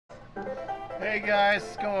Hey guys,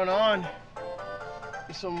 what's going on?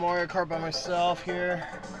 It's some Mario Kart by myself here.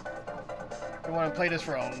 I want to play this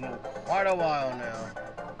for quite a while now.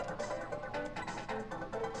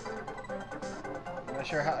 I'm not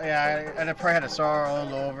sure how. Yeah, I probably had to start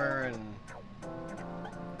all over. And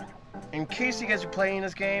in case you guys are playing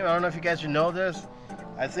this game, I don't know if you guys should know this.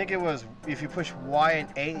 I think it was if you push Y and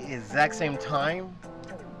A at the exact same time,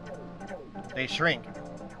 they shrink.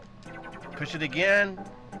 Push it again,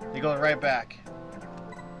 they go right back.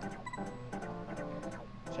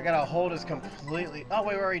 So I gotta hold this completely. Oh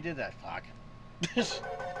wait, we already did that. Fuck.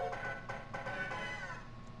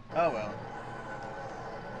 Oh well.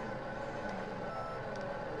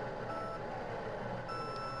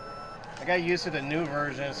 I got used to the new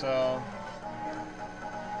version, so.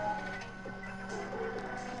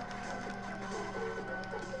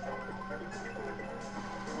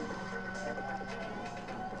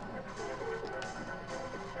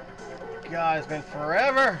 God, it's been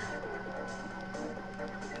forever.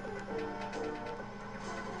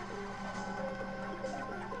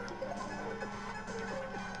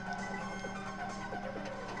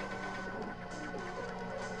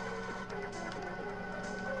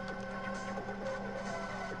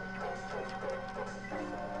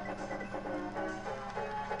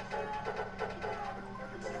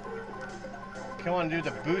 I want to do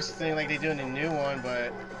the boost thing like they do in the new one,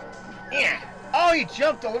 but yeah. Oh, he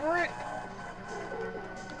jumped over it.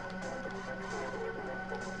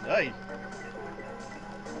 Nice.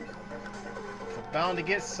 So bound to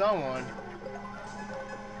get someone.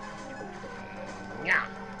 Yeah.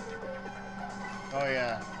 Oh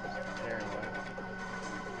yeah. There we go.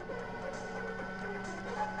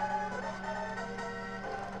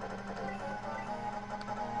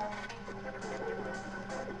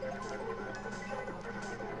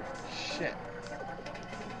 Shit.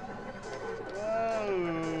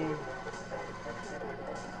 Whoa.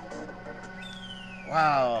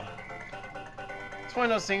 Wow. It's one of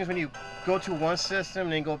those things when you go to one system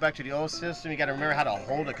and then go back to the old system, you gotta remember how to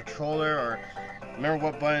hold a controller or remember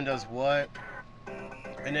what button does what.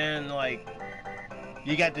 And then like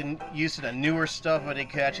you got used to the newer stuff where they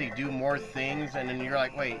could actually do more things, and then you're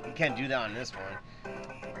like, wait, you can't do that on this one.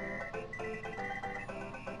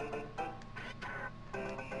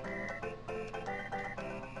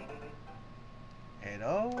 It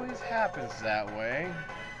always happens that way.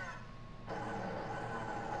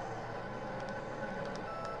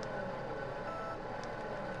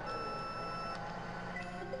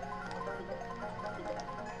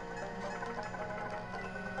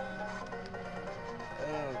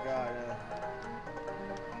 Oh god.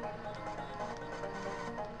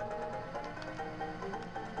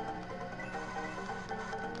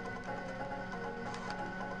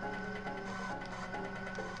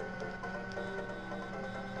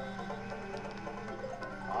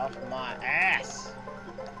 Off my ass.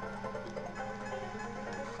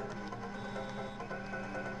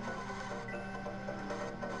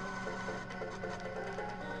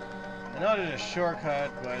 I know there's a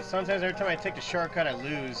shortcut, but sometimes every time I take the shortcut I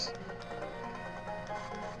lose.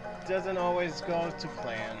 It doesn't always go to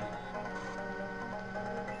plan.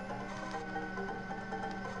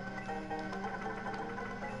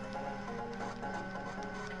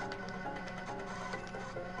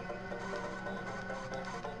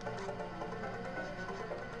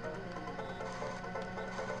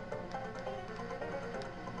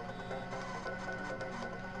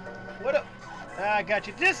 What up? Ah, I got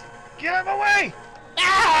you. Just get out of my way!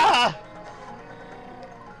 Ah!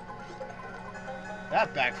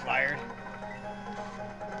 That backfired.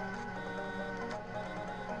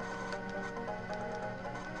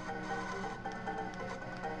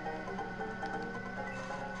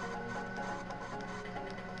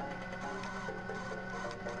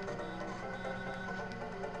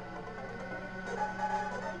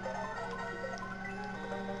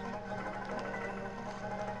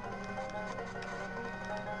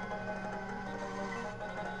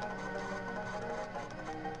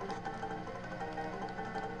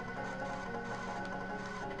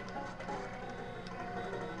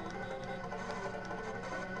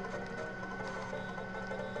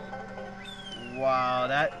 Wow,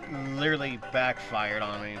 that literally backfired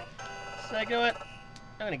on me. So you know what?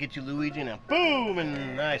 I'm gonna get you, Luigi, and boom,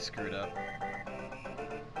 and I screwed up.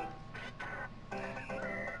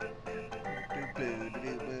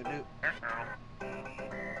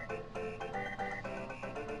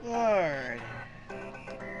 Alright.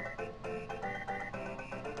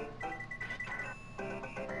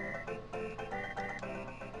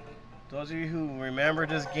 Those of you who remember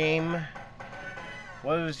this game,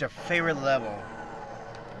 what was your favorite level?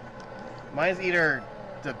 Mine's either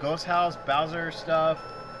the Ghost House, Bowser stuff,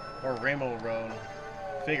 or Rainbow Road.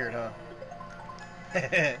 Figured, huh?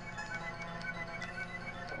 Damn it.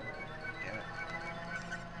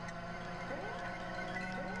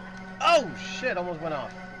 Oh shit! Almost went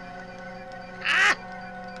off. Ah!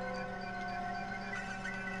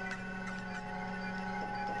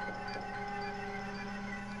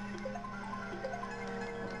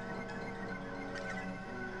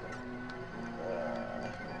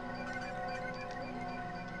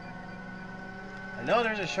 I know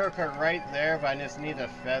there's a shortcut right there, but I just need the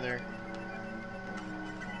feather.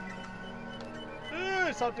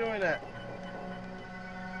 Stop doing that.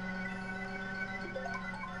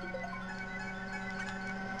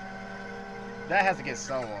 That has to get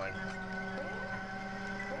someone.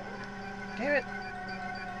 Damn it.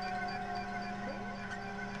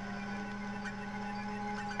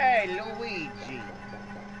 Hey, Luigi.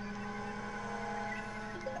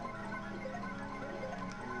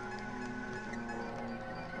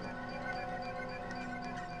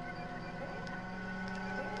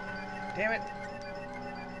 Damn it.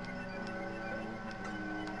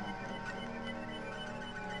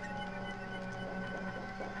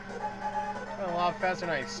 A lot faster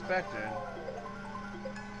than I expected.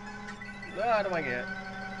 What do I get?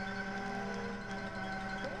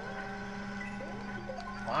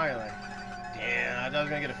 Finally. Damn, I thought I was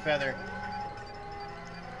gonna get a feather.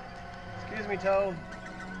 Excuse me, Toad.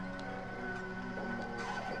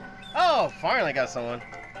 Oh, finally got someone.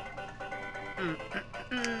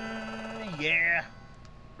 Yeah.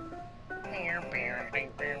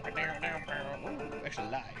 Ooh, extra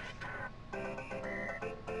life.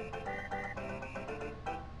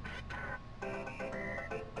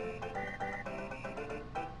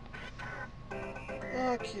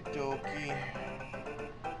 Okie dokie.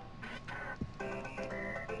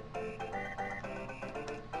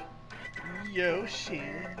 Yoshi.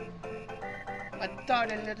 My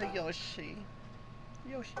darling little Yoshi.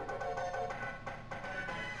 Yoshi.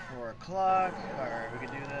 4 o'clock. Alright, we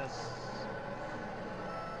can do this.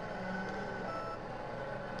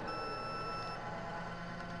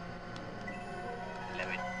 Love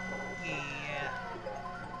it. Yeah.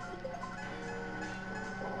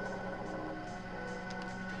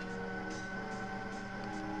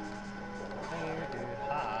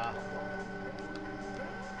 Ha.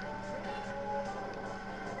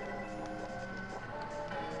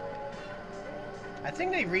 I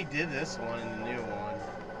think they redid this one in the new one.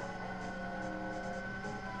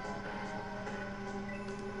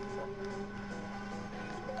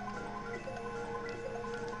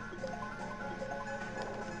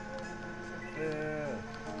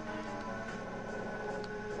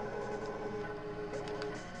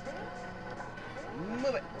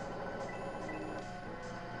 Move it.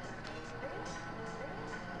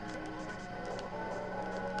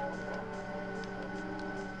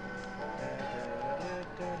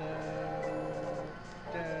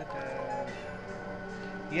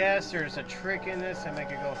 Yes, there's a trick in this to make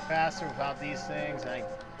it go faster without these things. I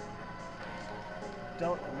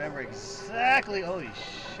don't remember exactly. Holy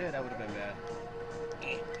shit, that would have been bad.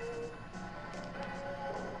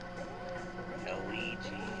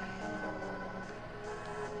 Luigi.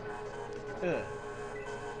 Ugh.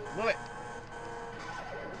 Move it.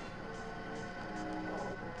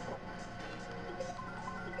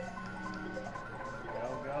 Go,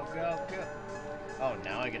 go, go, go. Oh,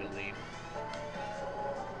 now I get to leave.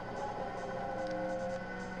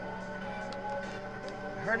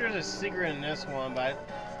 I heard there's a secret in this one, but I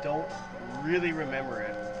don't really remember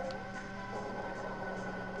it.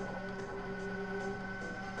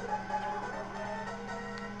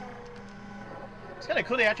 It's kind of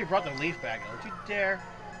cool they actually brought the leaf back. Don't you dare.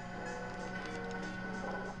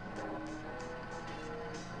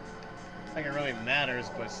 Like it really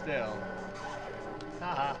matters, but still.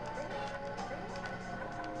 Haha.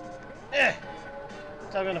 Eh!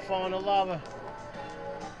 It's not gonna fall in the lava.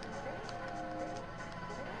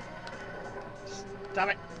 Stop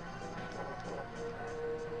it.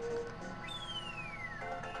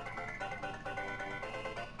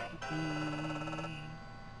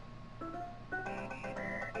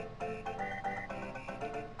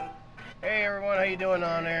 Hey everyone, how you doing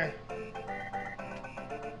on there?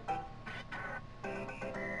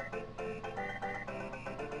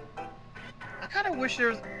 I kind of wish there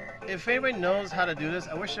was, if anybody knows how to do this,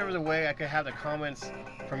 I wish there was a way I could have the comments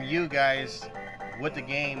from you guys with the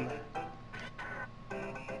game.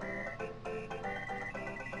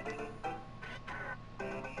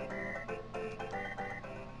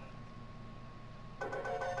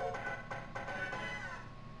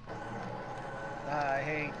 I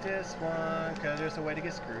hate this one because there's a way to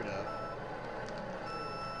get screwed up.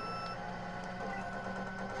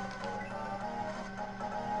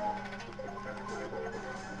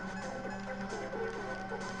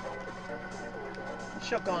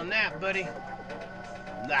 Choke on that, buddy.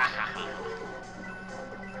 Nah.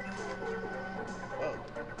 Whoa,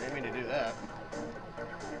 didn't mean to do that.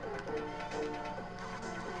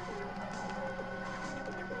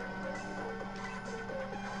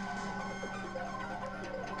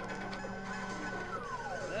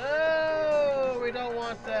 No, we don't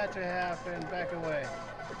want that to happen. Back away.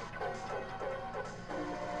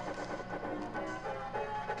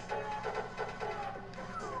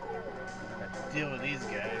 Deal with these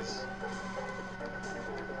guys.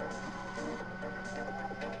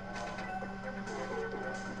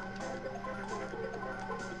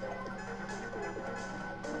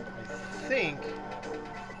 I think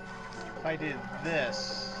if I did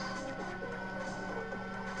this.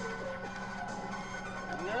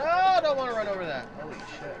 No, I don't want to run over that. Holy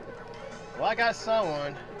shit. Well, I got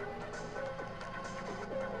someone.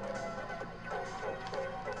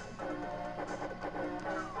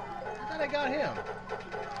 I got him.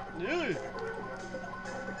 Ugh.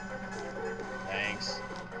 Thanks.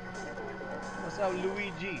 What's up,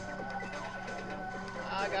 Luigi?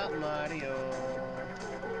 I got Mario.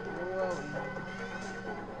 Whoa.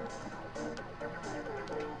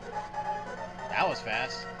 That was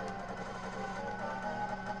fast.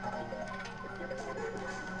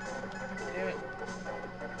 Damn it.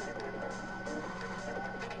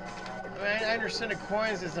 I mean, I understand the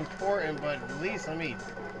coins is important, but at least let me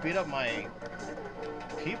beat up my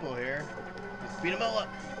people here. Just beat them all up.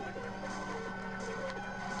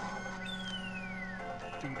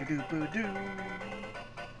 Doo-doo-doo-doo-doo.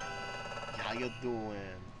 How you doing?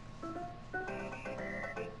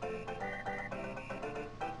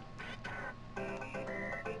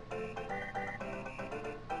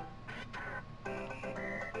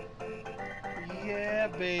 Yeah,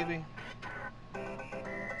 baby.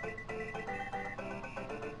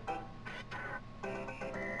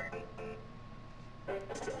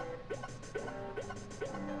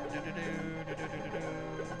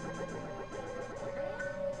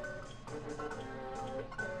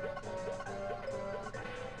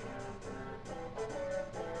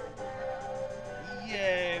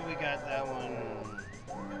 Yay, we got that one.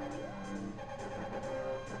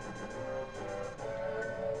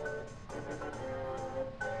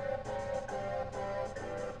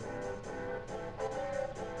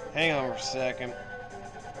 Hang on for a second.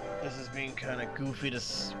 This is being kind of goofy,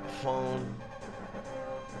 this phone.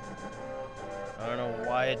 I don't know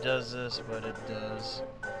why it does this, but it does.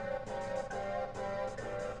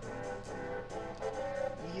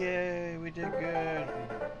 Yay, we did good.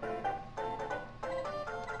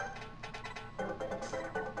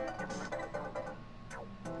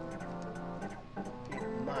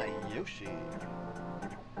 My Yoshi.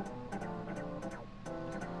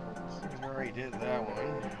 So we already did that one.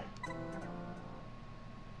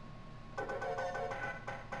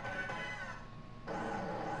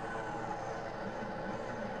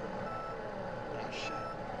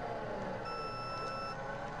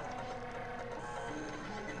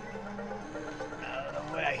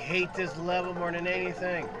 I hate this level more than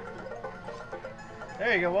anything.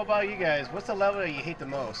 There you go. What about you guys? What's the level that you hate the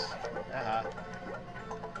most?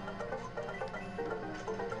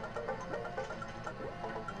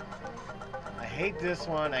 I hate this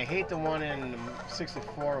one. I hate the one in the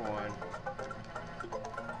 64 one.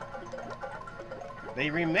 They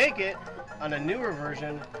remake it on a newer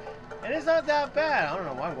version, and it's not that bad. I don't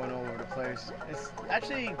know why I'm going all over the place. It's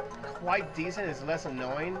actually quite decent. It's less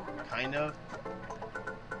annoying, kind of.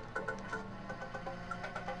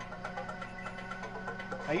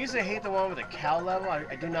 I used to hate the one with the cow level.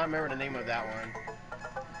 I do not remember the name of that one.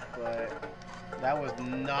 But that was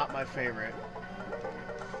not my favorite.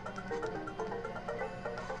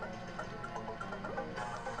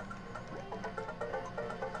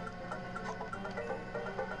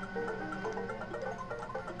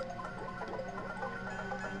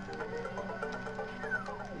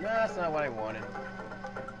 No, that's not what I wanted.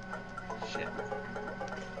 Shit.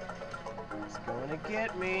 It's gonna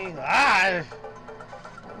get me. Ah!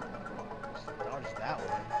 Dodge that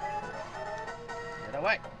one. Get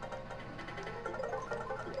away.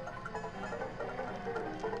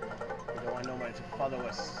 We don't want nobody to follow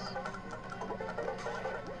us.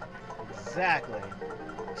 Exactly.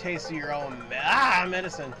 Taste of your own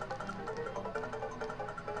medicine.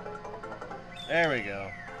 There we go.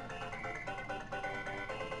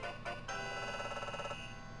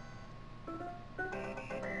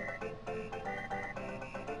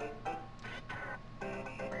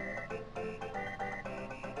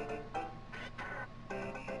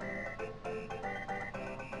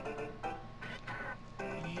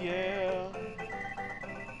 Yeah.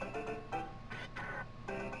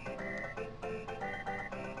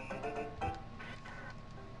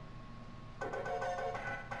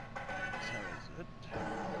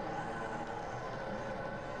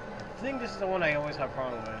 think this is the one I always have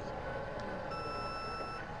problem with.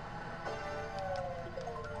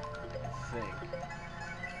 I think.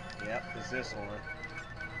 Yep, it's this one.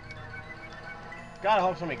 Gotta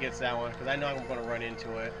hope somebody gets that one, because I know I'm going to run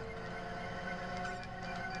into it.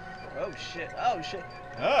 Oh shit, oh shit.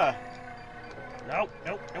 Nope,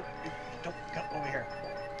 nope, nope. Don't come over here.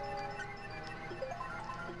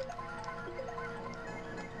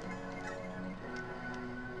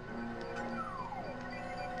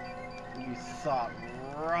 You thought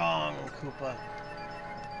wrong, Koopa.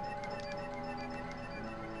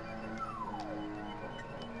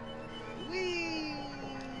 Whee!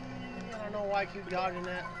 I don't know why I keep dodging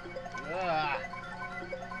that.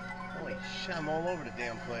 Holy shit, I'm all over the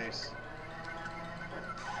damn place.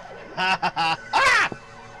 Ha ha ha! Ah!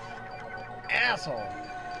 Asshole!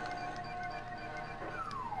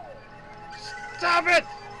 Stop it!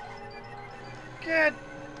 God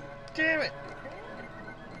damn it!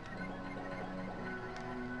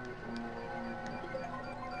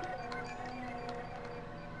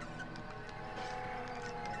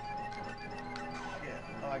 Yeah.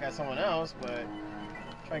 Oh, I got someone else, but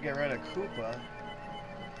try to get rid of Koopa.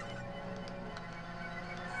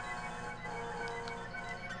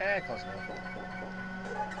 Close enough.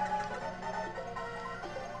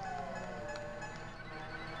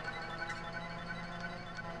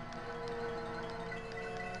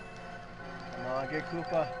 Come on, get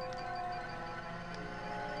Koopa.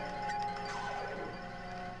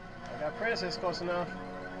 I got Princess close enough.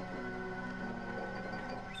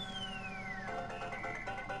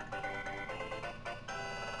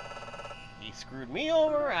 He screwed me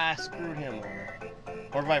over, I screwed him over.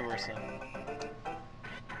 Or vice versa.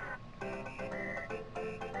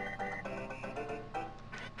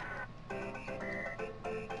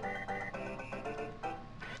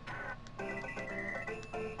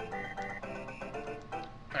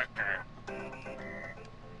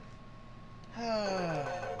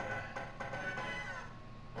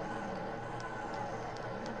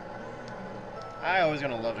 I always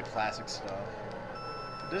gonna love the classic stuff.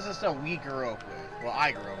 This is stuff we grew up with. Well,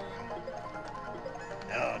 I grew up with.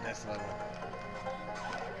 Oh, this level.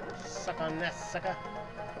 Suck on that, sucker.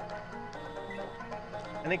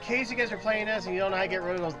 And in case you guys are playing this and you don't know how to get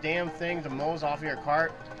rid of those damn things, the moles off of your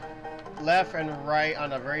cart, left and right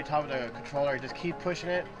on the very top of the controller, just keep pushing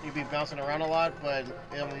it. You'll be bouncing around a lot, but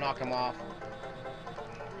it'll knock them off.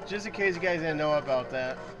 Just in case you guys didn't know about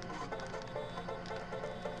that.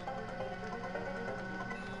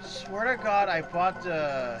 Swear to God, I bought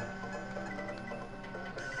the...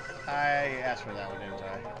 I asked for that one, didn't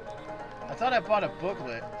I? I thought I bought a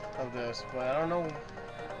booklet of this, but I don't know.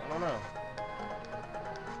 I don't know.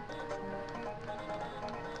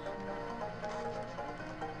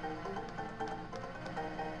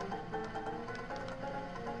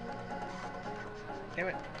 Damn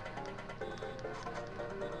it.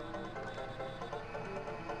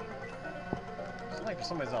 It's like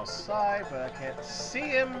somebody's outside, but I can't see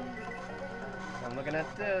him. I'm looking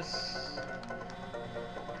at this.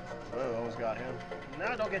 Whoa, almost got him.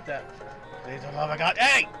 No, don't get that. Please don't love I got.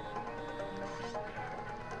 Hey!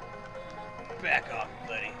 Back off,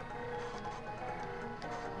 buddy.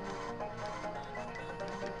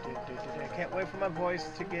 I can't wait for my voice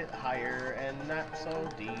to get higher and not so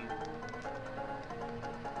deep.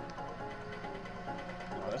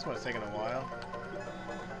 Oh, this one's taking a while.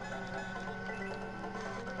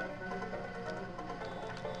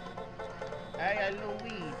 Hey,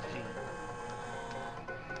 Luigi.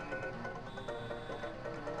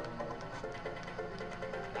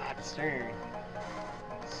 Not stern.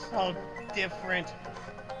 So different.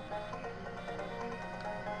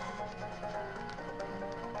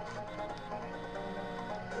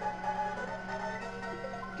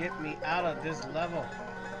 Get me out of this level.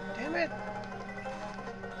 Damn it.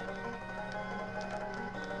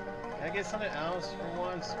 Can I get something else for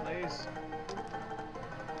once, please?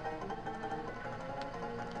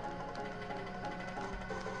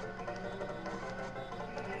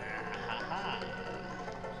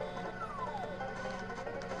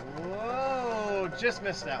 Whoa, just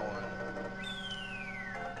missed that one.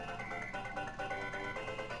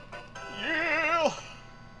 Yeah!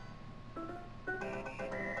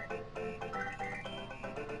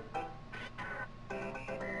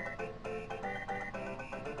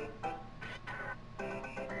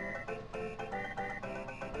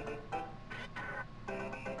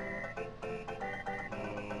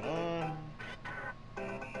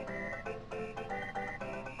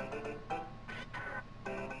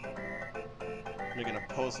 I'm gonna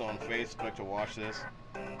post on Facebook to watch this.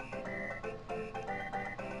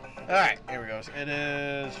 Alright, here we go. It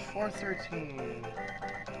is 4:13.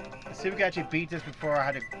 Let's see if we can actually beat this before I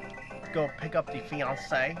had to go pick up the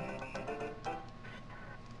fiance.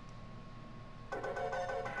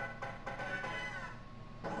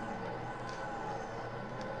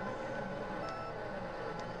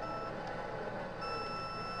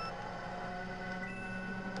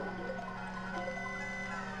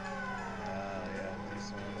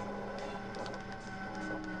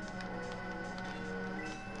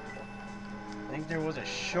 I think there was a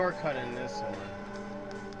shortcut in this one.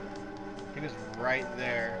 I think it's right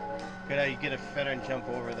there. Good how you get a feather and jump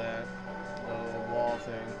over that little wall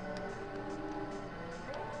thing.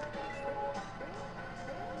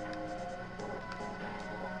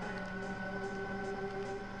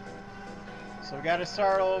 So we gotta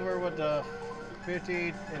start over with the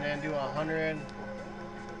 50 and then do 100.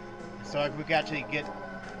 So if we can actually get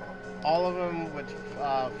all of them with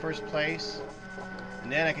first place.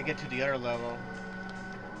 And then I could get to the other level.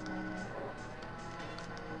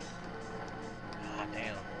 Ah,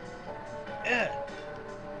 damn. Ugh.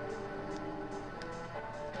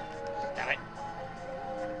 Damn it.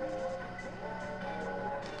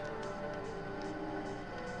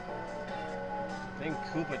 I think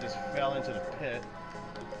Koopa just fell into the pit.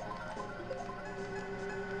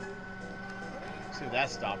 Let's see if that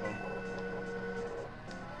stopped him.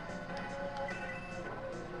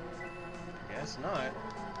 Guess not.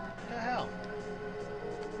 What the hell?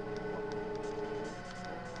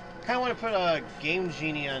 Kinda want to put a Game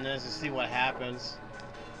Genie on this to see what happens.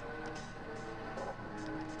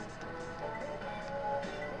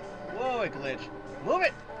 Whoa, it glitched. Move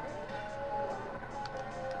it!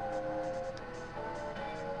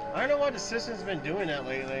 I don't know why the system's been doing that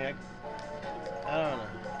lately. I don't know.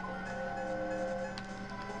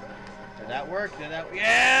 Did that work? Did that?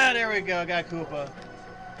 Yeah, there we go. Got Koopa.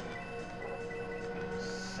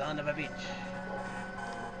 Son of a bitch.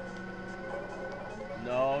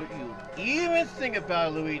 No, you even think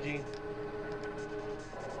about it, Luigi.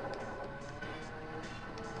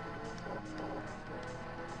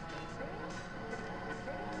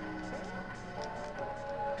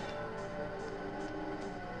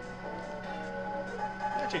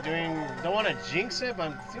 Actually doing, don't want to jinx it,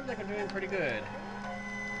 but it seems like I'm doing pretty good.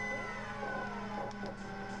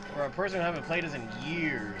 For a person who haven't played this in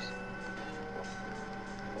years.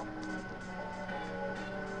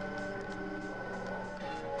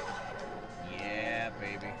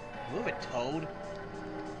 Move it, Toad.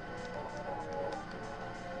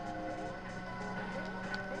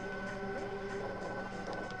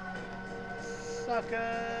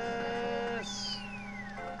 Suckers.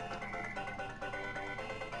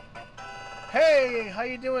 Hey, how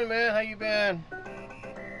you doing, man? How you been?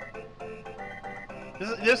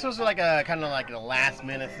 This was like a kind of like a last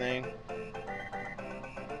minute thing.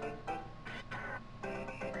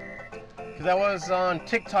 Because I was on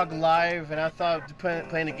TikTok live and I thought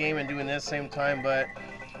playing the game and doing this same time, but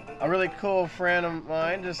a really cool friend of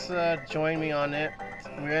mine just joined me on it.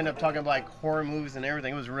 We ended up talking about like horror movies and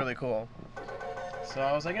everything. It was really cool. So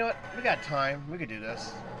I was like, you know what? We got time. We could do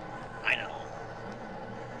this. I know.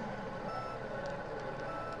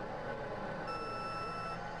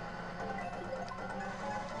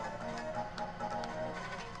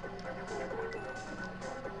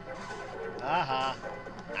 Aha.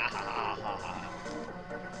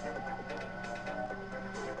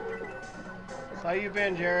 So how you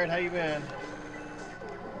been, Jared? How you been?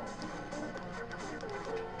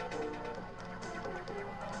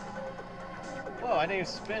 Whoa, I didn't even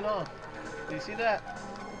spin off. Do you see that?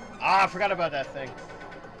 Ah, I forgot about that thing.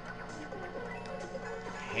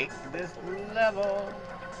 Hate this level.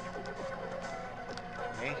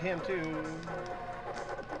 Hate him too.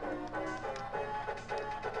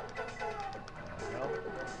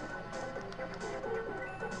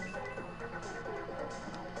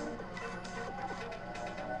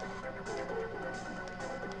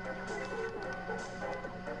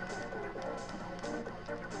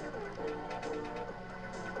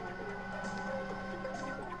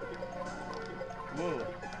 Whoa.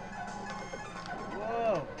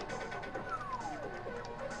 Whoa.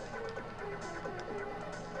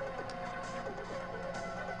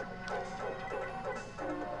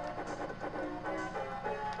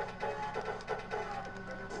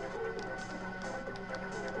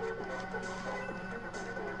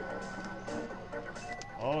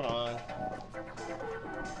 Hold on.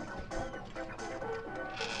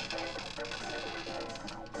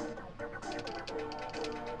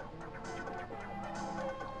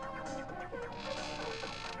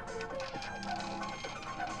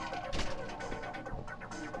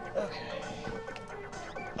 Okay,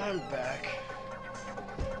 I'm back.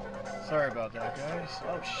 Sorry about that, guys.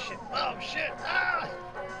 Oh shit! Oh shit! Ah!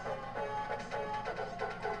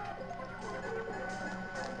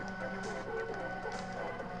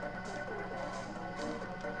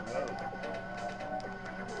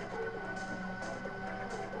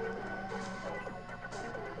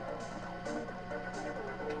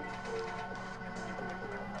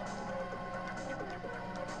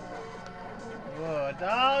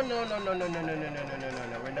 Oh, no, no, no, no, no, no, no, no, no, no, no,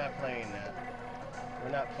 no. We're not playing that. We're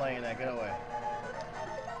not playing that. Get away.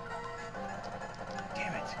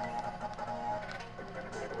 Damn it.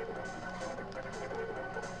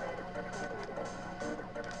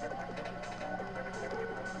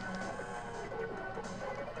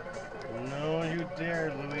 No, you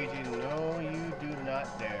dare, Luigi. No, you do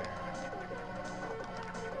not dare.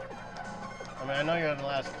 I mean, I know you're in the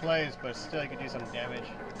last place, but still, you could do some damage.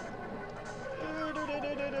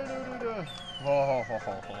 Ho, ho, ho,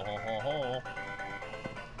 ho, ho, ho, ho.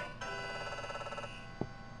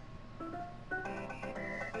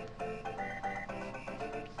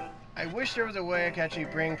 I wish there was a way I could actually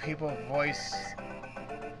bring people's voice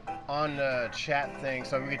on the chat thing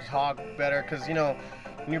so we could talk better. Because, you know,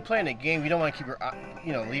 when you're playing a game, you don't want to keep your,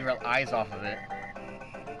 you know, leave your eyes off of it.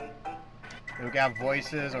 And we got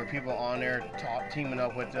voices or people on there teaming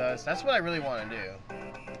up with us. That's what I really want to do.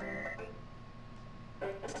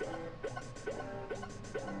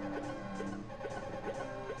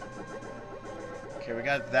 Okay, we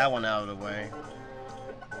got that one out of the way.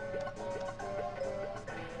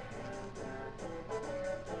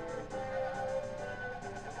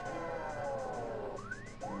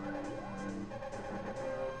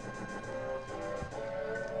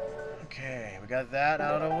 Okay, we got that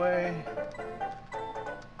out of the way.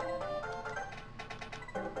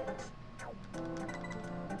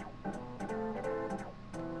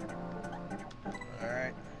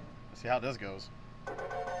 Alright, let's see how this goes.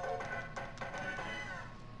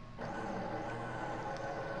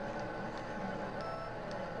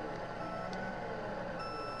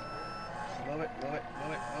 Move it, move it,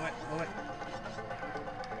 move it, move it, move it.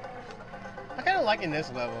 I kind of like in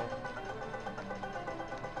this level.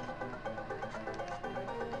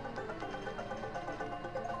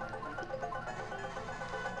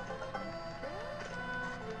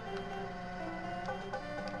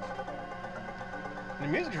 The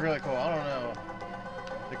music's really cool. I don't know.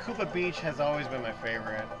 The Koopa Beach has always been my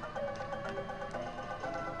favorite.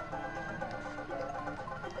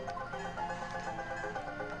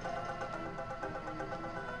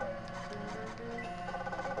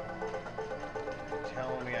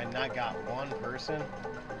 Telling me I not got one person?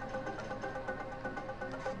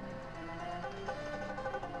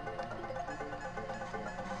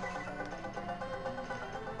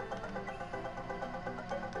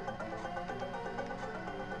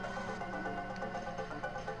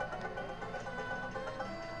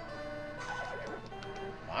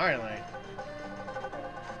 Finally.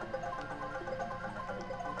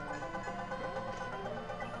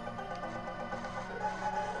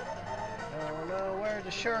 I don't know where the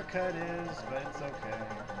shortcut is, but it's okay.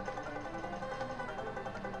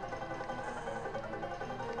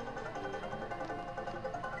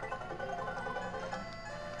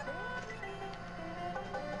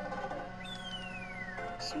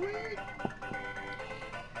 Sweet.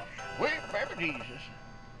 Wait, baby Jesus.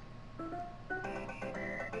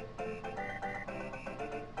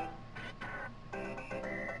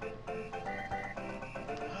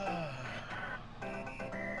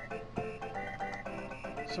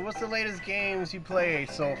 So what's the latest games you played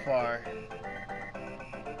so far?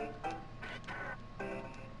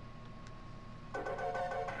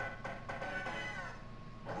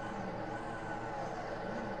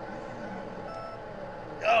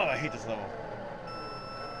 Oh, I hate this level.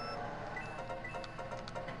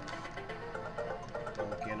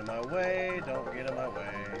 Don't get in my way, don't get in my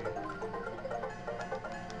way.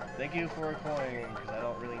 Thank you for a coin, because I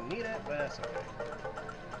don't really need it, but that's okay.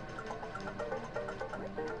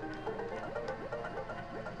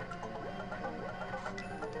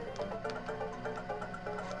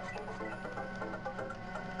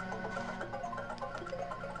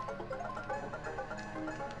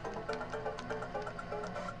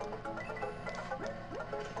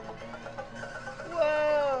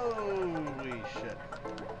 Holy shit.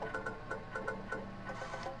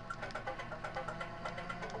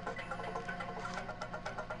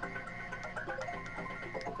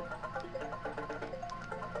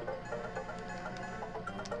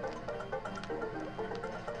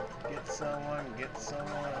 Get someone, get someone.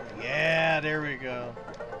 Yeah, there we go.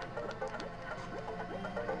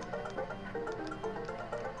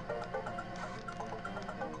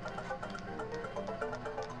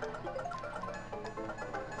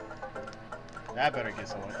 I better get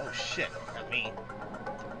someone. Oh shit, not me.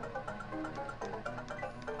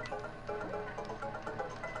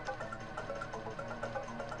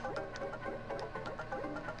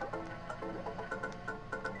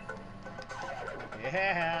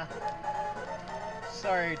 Yeah.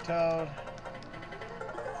 Sorry, Toad.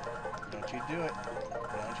 Don't you do it.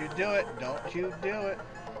 Don't you do it. Don't you do it.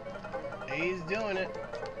 He's doing it.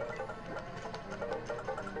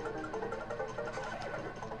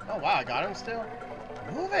 Oh wow, I got him still.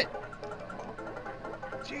 Move it.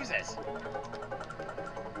 Jesus.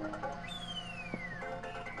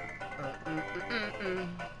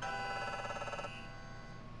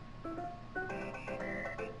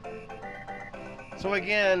 So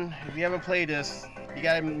again, if you haven't played this, you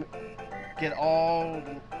gotta get all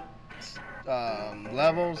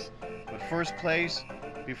levels with first place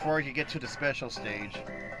before you get to the special stage.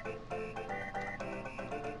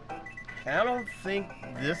 And I don't think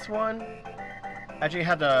this one actually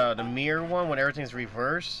had the mirror one when everything's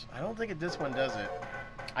reversed. I don't think this one does it.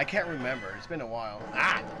 I can't remember. It's been a while.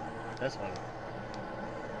 Ah! This one.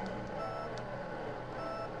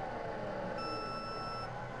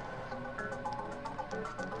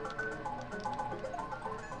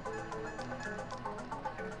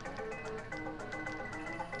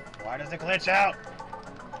 Why does it glitch out?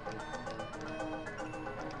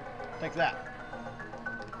 Take that.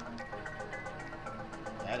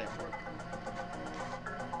 That didn't work.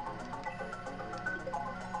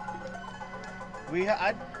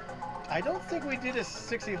 I don't think we did a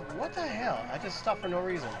 60. What the hell? I just stopped for no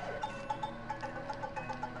reason.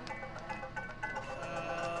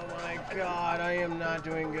 Oh my god, I am not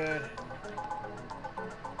doing good.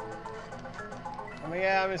 I mean,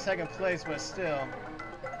 yeah, I'm in second place, but still.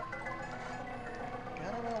 Get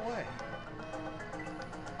out of my way.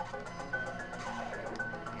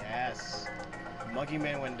 Yes. Monkey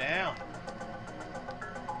Man went down.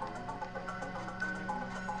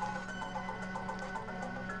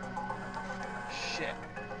 Shit.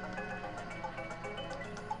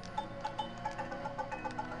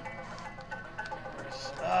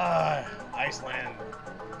 Iceland.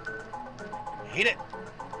 Hate it.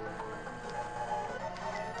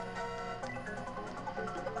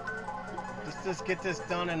 Just get this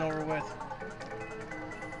done and over with.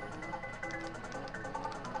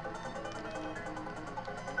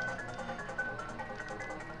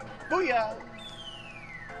 Booyah!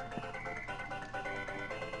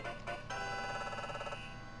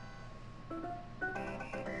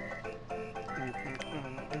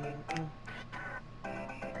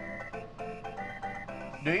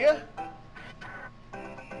 Do you?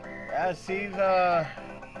 Yeah, see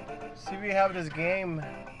if we have this game.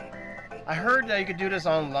 I heard that you could do this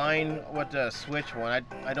online with the Switch one.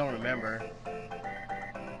 I don't remember.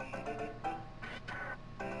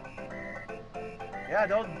 Yeah,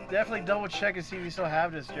 definitely double check and see if you still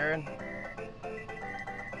have this, Jared.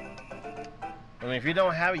 I mean, if you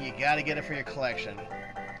don't have it, you gotta get it for your collection.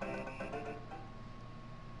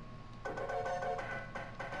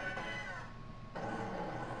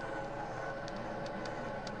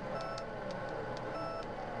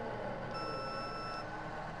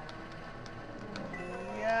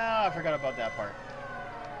 Yeah, I forgot about that part.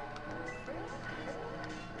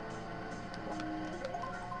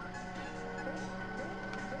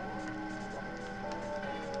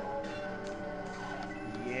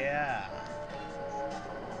 Yeah.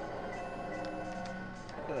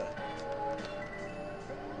 Good.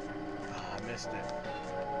 Oh, I missed it.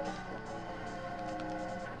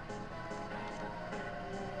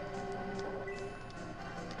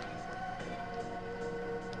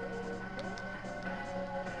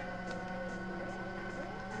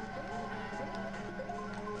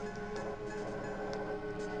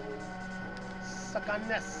 Suck on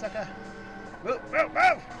this, sucker. Move, move,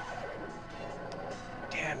 move!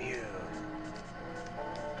 Damn you.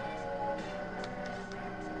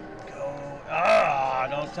 Go. Ah,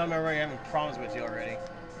 don't tell me I'm already having problems with you already.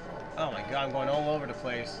 Oh my god, I'm going all over the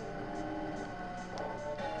place.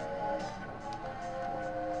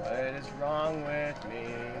 What is wrong with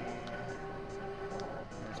me?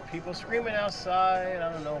 There's people screaming outside.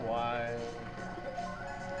 I don't know why.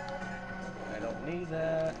 I don't need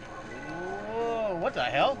that. Whoa, what the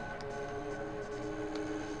hell?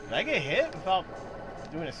 Did I get hit without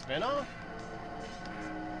doing a spin-off?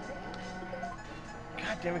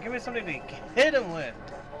 God damn it, give me something to hit him with.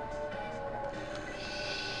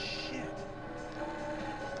 Shit.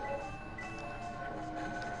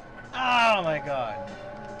 Oh my god.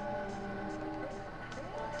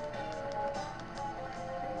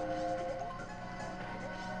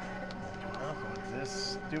 Enough with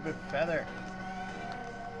this stupid feather.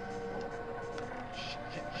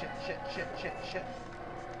 Shit.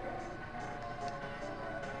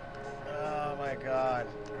 Oh my god.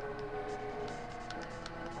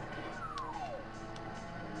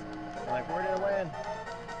 I'm like, where did it land?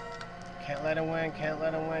 Can't let him win, can't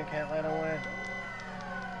let him win, can't let him win.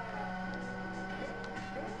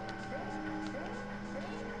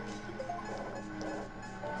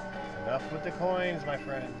 up with the coins, my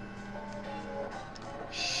friend.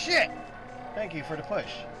 Shit! Thank you for the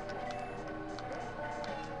push.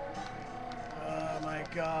 Oh my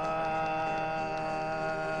god.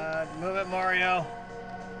 Move it, Mario.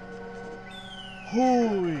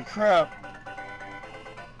 Holy crap.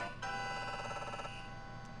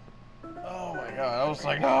 Oh my god, I was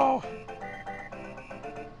like, no!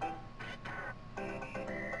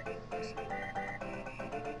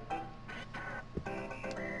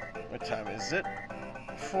 What time is it?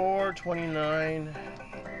 4:29.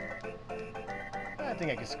 I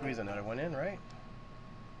think I can squeeze another one in, right?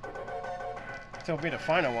 It'll be the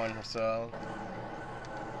final one, so...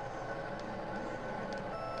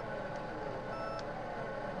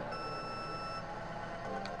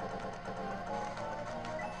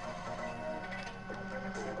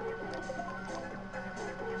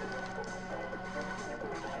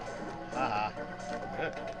 Haha.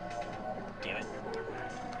 Good. Damn it.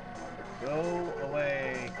 Go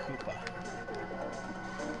away, Koopa.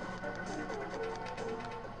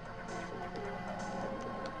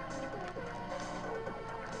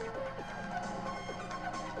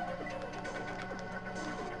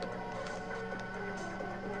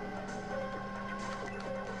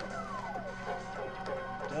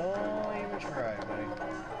 Don't even try, buddy.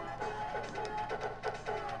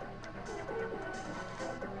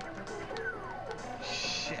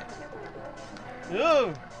 Shit.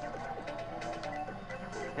 Ooh!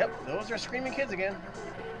 Yep, those are screaming kids again.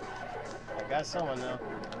 I got someone now.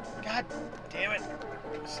 God damn it.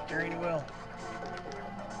 Steering wheel.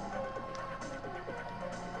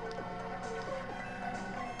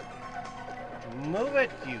 Move it,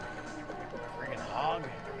 you friggin' hog.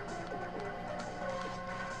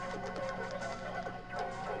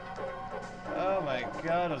 Oh my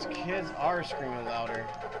god, those kids are screaming louder.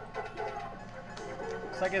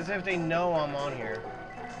 It's like as if they know I'm on here.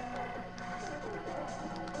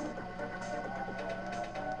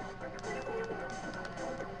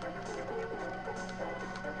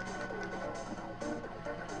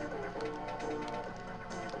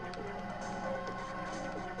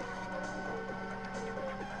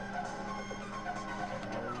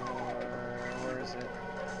 Where is it?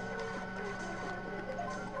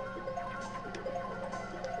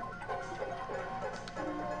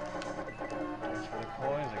 There's for the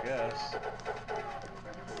coins, I guess.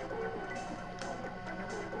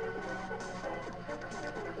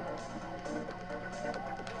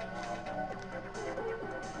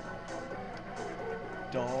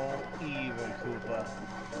 Don't even, Koopa.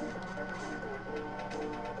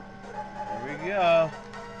 There we go.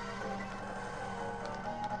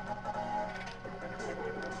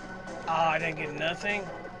 Oh, I didn't get nothing.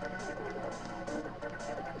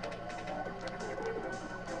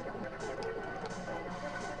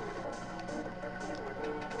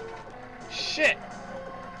 Shit!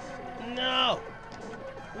 No!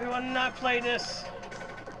 We will not play this.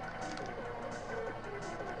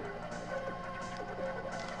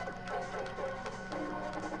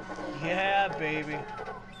 Yeah, baby.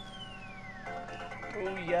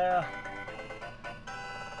 Oh, yeah.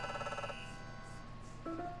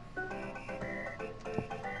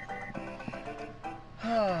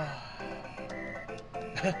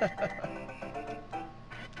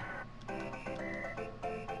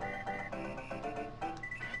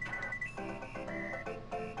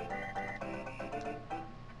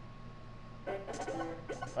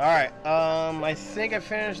 Alright, I think I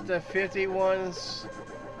finished the 50 ones.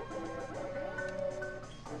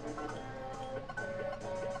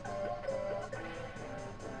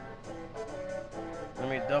 Let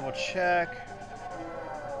me double check.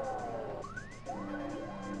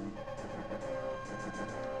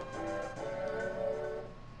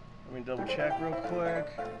 Let me double check real quick.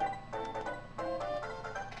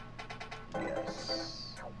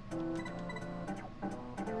 Yes.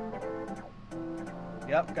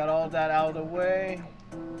 Yep, got all that out of the way.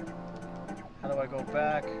 How do I go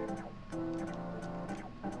back?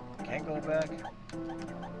 Can't go back.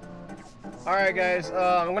 Alright guys,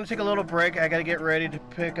 I'm going to take a little break. I got to get ready to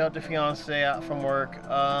pick up the fiance out from work.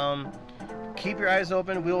 Keep your eyes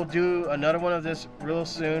open. We will do another one of this real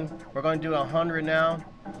soon. We're going to do 100 now.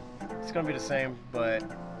 It's going to be the same, but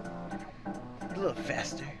a little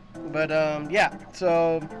faster. But yeah,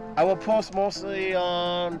 so I will post mostly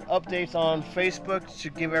on updates on Facebook to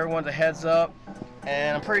give everyone the heads up.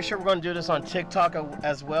 And I'm pretty sure we're going to do this on TikTok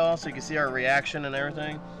as well, so you can see our reaction and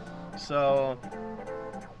everything. So,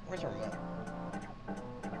 where's our remote?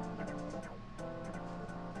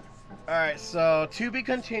 Alright, so to be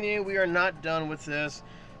continued. We are not done with this.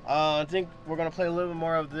 I think we're going to play a little bit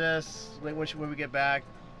more of this when we get back.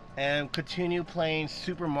 and continue playing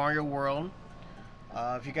Super Mario World.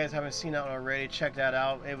 If you guys haven't seen that already, check that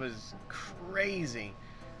out. It was crazy.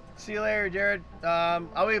 See you later, Jared.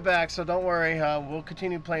 I'll be back, so don't worry. We'll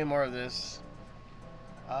continue playing more of this.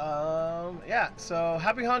 Yeah, so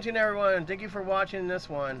happy hunting, everyone, and thank you for watching this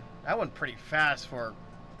one. That went pretty fast for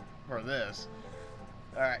this.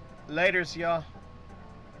 Alright, laters, y'all.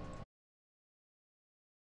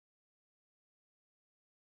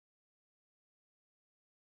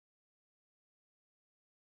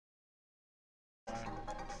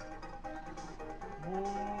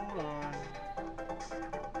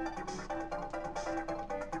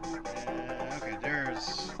 Okay,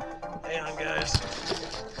 there's... Hang on, guys.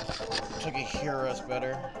 So you can hear us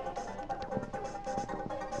better.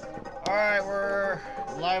 Alright, we're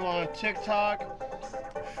live on TikTok.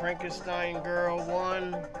 Frankenstein Girl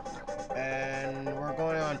 1. And we're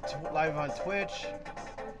going on live on Twitch.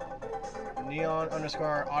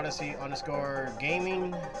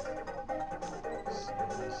 Neon_Odyssey_gaming. So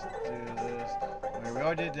let's do this. Okay, we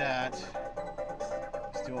already did that.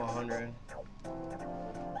 Let's do 100.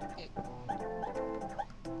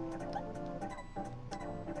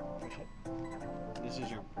 This is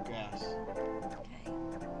your gas. Okay.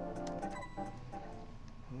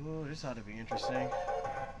 Ooh, this ought to be interesting.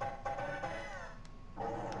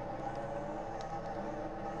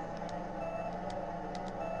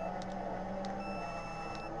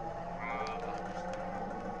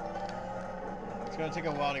 It's gonna take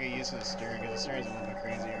a while to get used to the steering because the steering's a little bit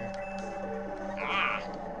crazier. Ah!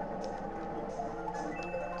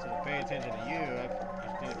 So to pay attention to you, I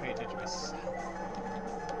just need to pay attention to myself.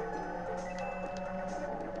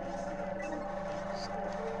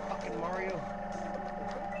 Fucking Mario.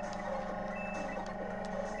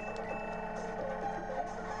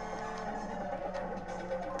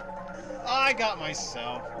 I got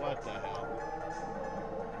myself. What the hell?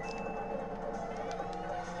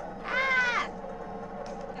 Ah!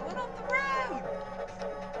 I went off the road!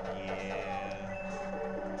 Yeah.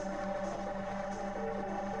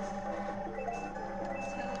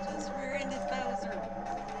 So just rear-ended Bowser.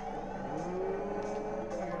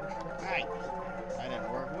 Ooh, right. That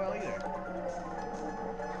didn't work well either.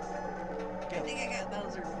 I think I got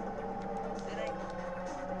Bowser. Did I?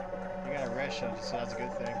 You got a red shell, so that's a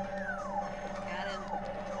good thing. Got him.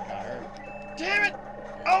 Got her. Damn it!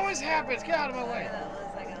 Always happens! Get out of my way! That was,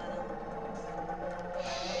 I got him.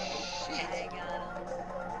 Shit! I got him.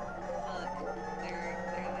 Fuck.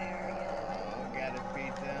 There they are again. Oh, gotta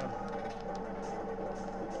beat them.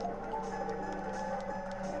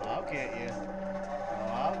 I'll get you.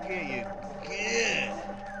 Oh, I'll get you. Good!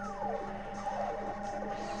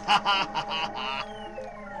 Ha ha ha ha!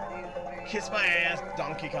 Kiss my ass,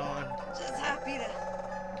 Donkey Kong. Just happy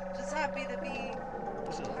to be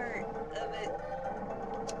part of it.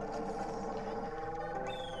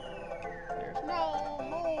 There's no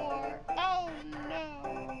more. Oh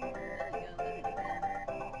no. There you go.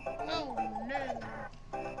 Oh no.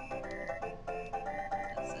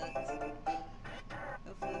 That sucks.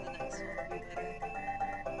 Hopefully the next one will be better.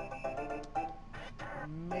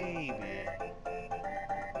 Maybe.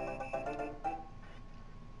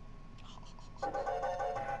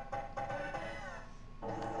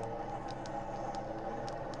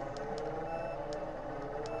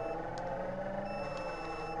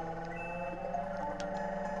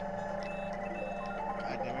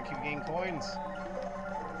 God damn it, keep getting coins.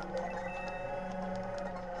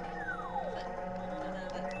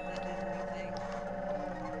 That did anything.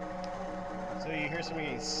 So you hear somebody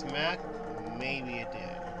getting smacked? Maybe it did.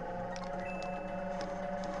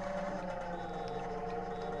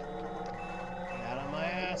 Get out of my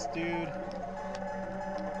ass, dude.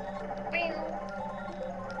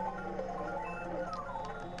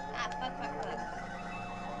 Ah, fuck.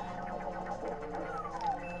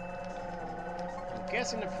 I'm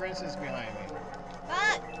guessing the prince is behind me.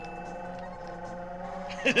 Fuck!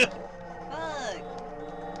 Fuck!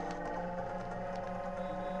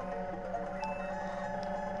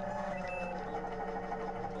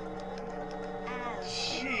 Ah,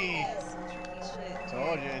 Gee. that's some tricky shit.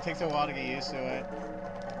 Told you, it takes a while to get used to it.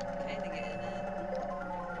 Kinda getting it.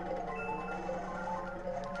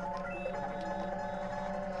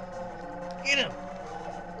 Get him!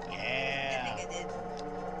 I Yeah. think I did.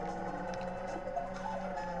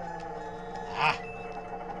 Ah.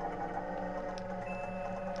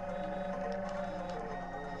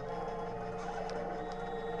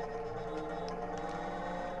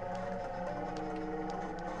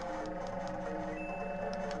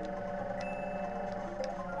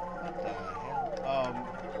 What the hell?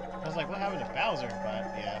 I was like, what happened to Bowser? But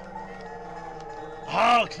yeah.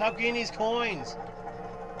 Oh, stop getting these coins.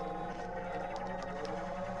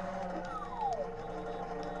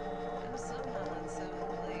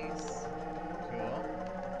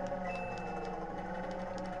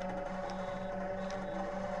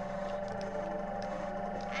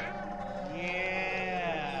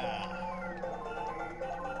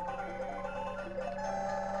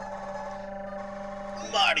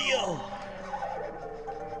 Mario!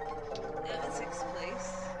 I'm in 6th place.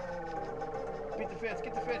 Beat the fifth,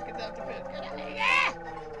 get the fifth, get out the fifth. Get out of here! Yeah!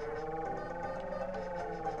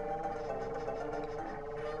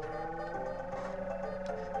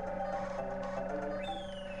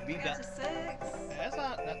 You beat Got to 6. That's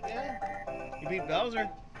not, yeah. You beat Bowser.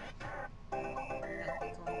 I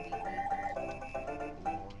think Cole beat me.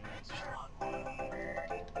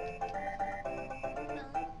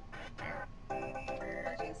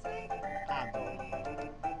 What'd you say? I don't know.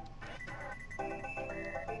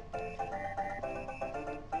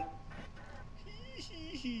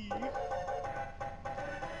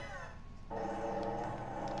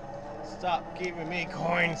 Stop giving me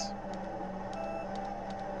coins.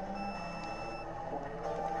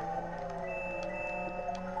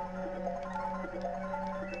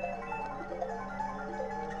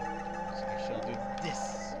 So I shall do this.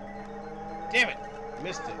 Damn it!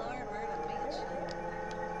 Missed it. Lower Myrtle Beach.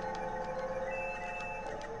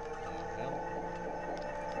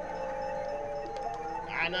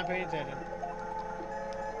 I'm not paying attention.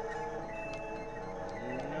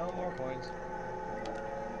 No more coins.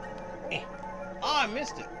 Eh. Oh, I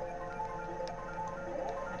missed it.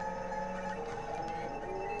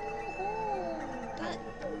 But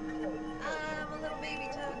I'm a little baby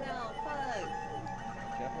toad now. Fuck.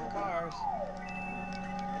 Watch out for cars.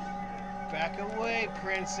 Back away,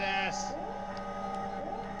 princess.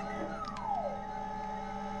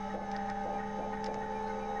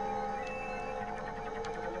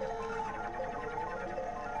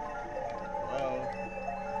 Whoa.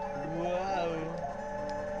 Whoa.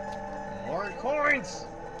 More coins.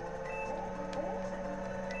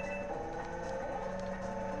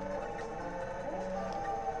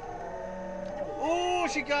 Oh,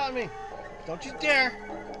 she got me. Don't you dare.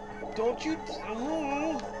 Don't you.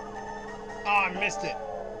 Ooh. Oh, I missed it.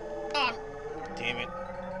 Oh, damn it.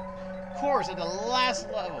 Of course, at the last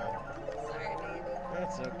level. Sorry, baby.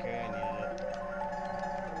 That's okay, I needed it.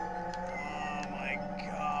 Oh my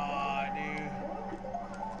god, dude.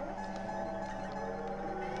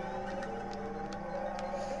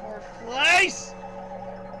 Fourth place!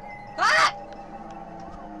 Ah!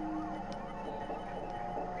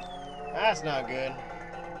 That's not good.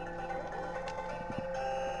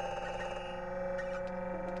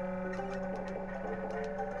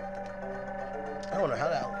 I wonder how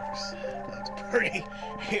that works. That's pretty.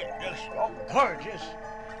 Just oh, gorgeous.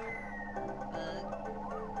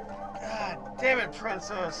 God damn it,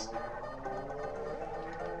 princess.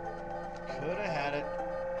 Could have had it.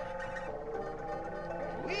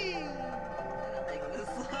 Whee! I don't like this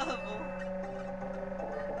level.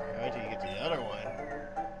 Wait till you get to the other one.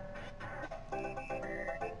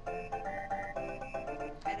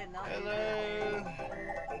 I did not do Hello.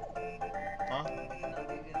 Huh? good. I did not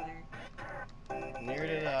do good there. Neither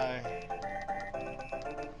did I.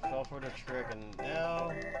 Fell for the trick and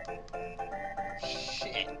now.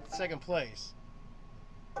 Shit! Second place.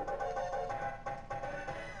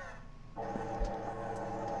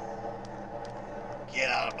 Get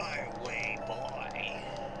out of my way, boy.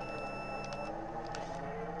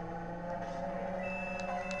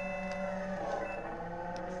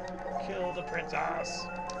 Kill the princess.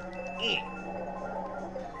 Eh.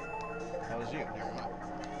 That was you. Never mind.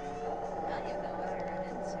 Now you know what I ran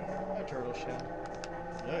into. A turtle shell.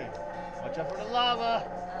 Hey, watch out for the lava. Oh,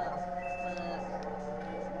 fuck.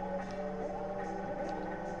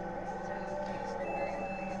 Toad keeps wondering how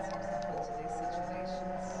he gets himself into these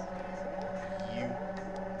situations. You.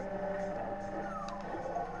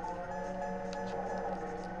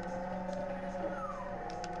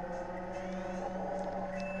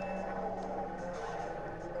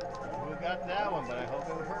 Who got that one? But I hope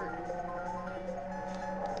it would hurt.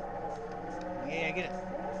 Yeah, get it.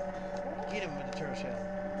 Get him with the turtle shell.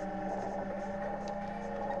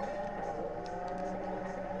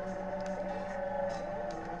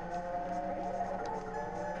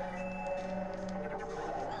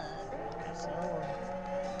 Guess so.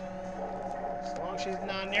 As long as she's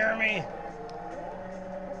not near me.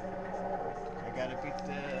 I gotta beat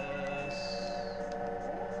this.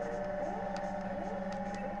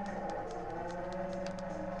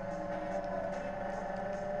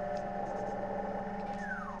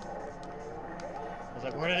 I was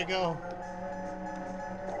like, where did it go?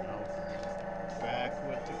 Oh, back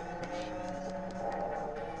with the questions.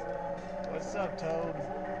 What's up, Toad?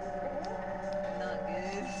 Not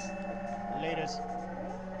good. Latest.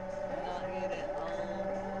 Not good at all.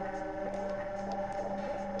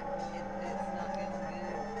 It's not going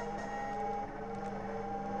good.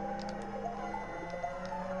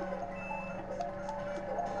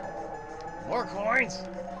 More coins?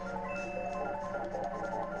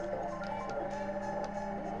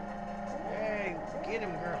 Eat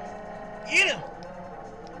him, girl. Eat him!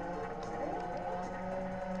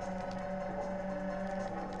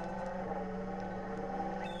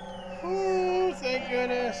 Ooh, thank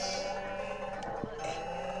goodness.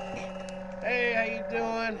 Hey, how you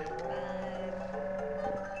doing?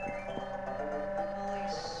 Holy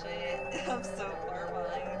shit. I'm so far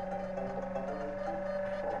behind.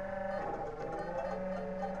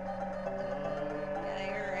 Yeah,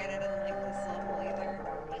 you're right. I didn't like this level either.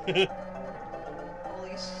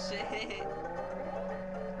 Holy shit. The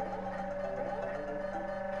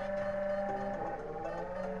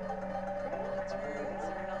turns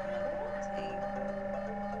are not enough to take.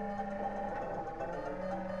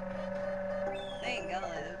 Thank God,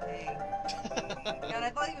 okay. God, I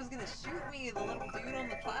thought he was gonna shoot me, the little dude on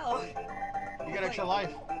the cloud. You got extra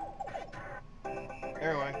life.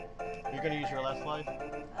 Anyway, you're gonna use your last life.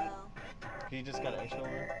 Oh. You just got an extra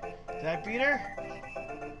one. Did I beat her?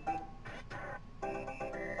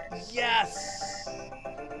 Yes!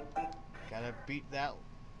 Gotta beat that,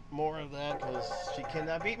 more of that, because she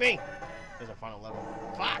cannot beat me. There's our final level.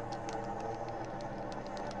 Fuck!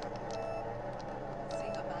 Let's see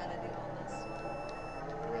how bad I do on this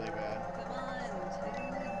one. Really bad. Come on,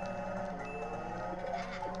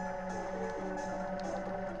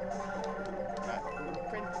 dude.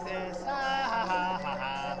 Princess, ha ha ha ha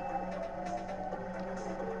ha.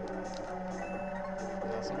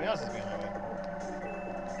 Now somebody else is behind me.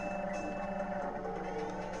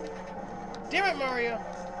 Damn it, Mario!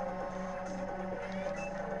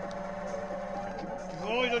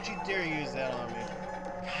 Boy, don't you dare use that on me.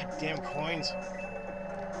 God damn coins.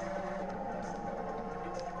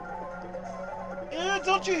 Ew,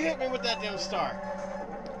 don't you hit me with that damn star.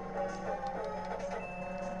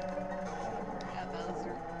 Yeah,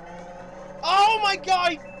 Bowser. Oh my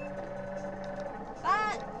god!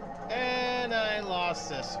 Ah! And I lost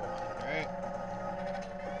this one, right?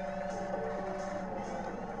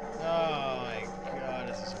 Oh my god,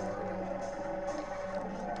 this is horrible.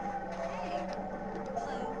 Hey.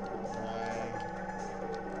 Hello. Hi.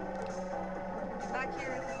 You're back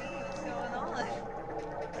here with me. What's going on?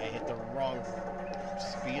 I hit the wrong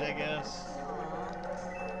speed, I guess.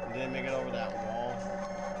 Aww. You didn't make it over that wall.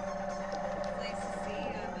 It's nice to see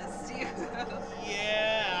you. I missed you.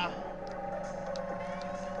 Yeah!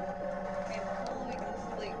 Okay, cool. We can,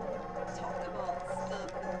 like, talk about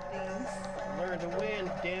stuff and things. Learn to win,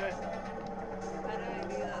 damn it. How do I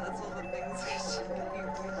do that? That's one of the things we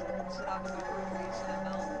should have a conversation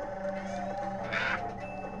about.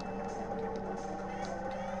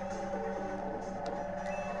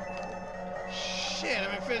 Shit,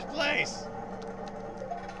 I'm in fifth place!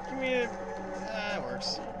 Give me a... Ah, it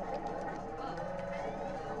works. Oh.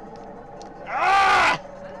 Ah! Am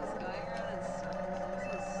I just going around in circles?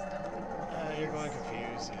 I'm so stupid. You're going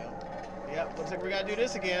confused, yeah. Yep, looks like we gotta do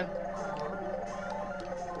this again.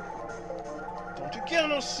 Don't you get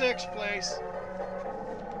no sixth place!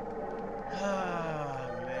 Ah,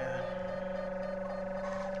 man.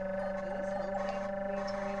 Is this healthy? When you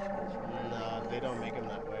turn the controller? No, they don't make them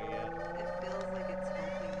that way yet. It feels like it's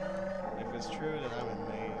helping though. If it's true, then I'm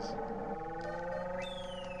amazed.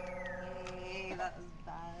 Yay, that was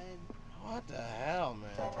bad. What the hell,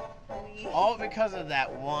 man? We... All because of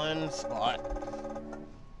that one spot.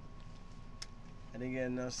 I didn't get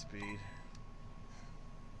enough speed.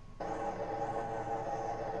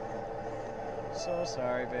 So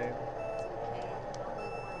sorry, babe.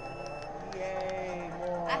 Yay,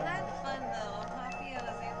 more. I had fun though. I'm happy I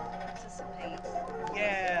was able to participate.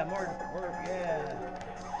 Yeah, more,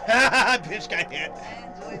 yeah. Bitch got hit. I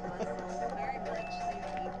enjoyed myself very much. Thank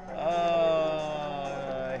you. I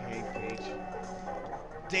hate Peach.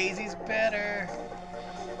 Daisy's better.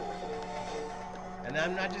 And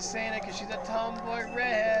I'm not just saying it because she's a tomboy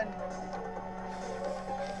redhead.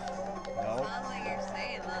 Nope. Sounds like you're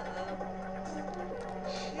saying that though.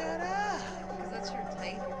 Shut up. Because that's your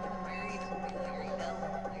type. You're gonna marry somebody like right now.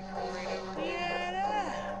 Like right over there. Shut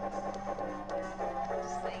up.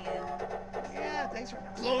 Just saying. Yeah, thanks for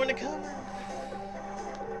blowing the cover.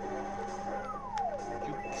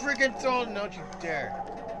 You freaking throw it, don't you dare.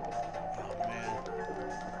 Oh, man.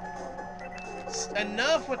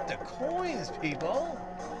 Enough with the coins, people.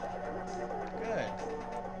 Good.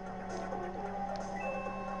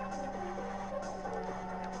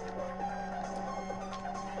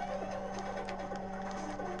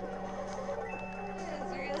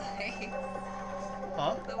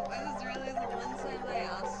 Huh? It was really the one time I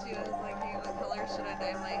asked you, I was like, hey, what color should I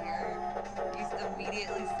dye my hair? You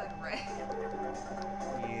immediately said red.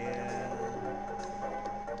 Yeah.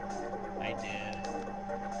 I did.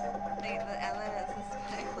 Hey, the evidence is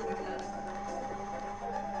kind of like that.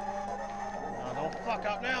 No, don't fuck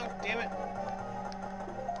fuck out now, damn it.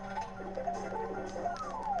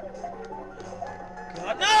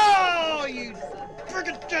 God, no! You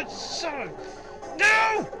freaking dead son of...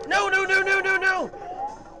 No! No, no, no, no, no, no!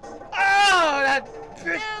 Oh, that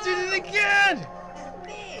bitch did it again! That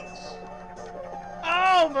bitch!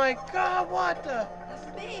 Oh my god, what the...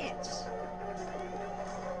 That bitch!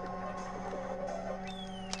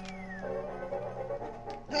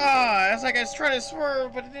 Ah, it's like I was trying to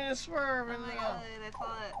swerve, but it didn't swerve. Oh And, my god,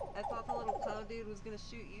 I thought the little cloud dude was gonna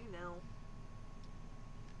shoot you now.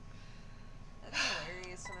 That's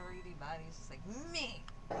hilarious whenever you do bodies, just like, me!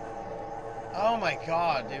 oh my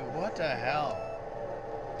god, dude, what the hell?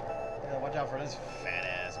 Yeah, watch out for this fat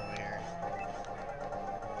ass over here.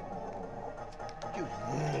 You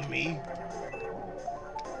woo me.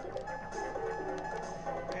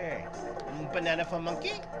 Hey, banana for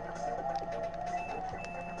monkey?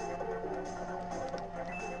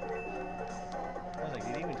 I was like,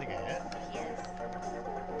 did he even take a hit? Yes.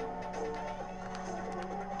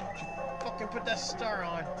 Don't you fucking put that star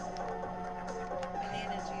on.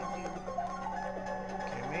 Banana juju.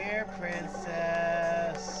 Come here,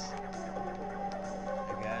 princess.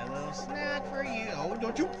 I got a little snack for you. Oh,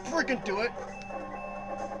 don't you freaking do it.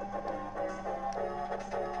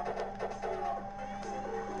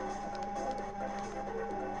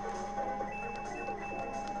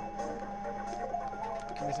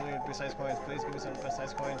 Give me something besides coins, please. Give me something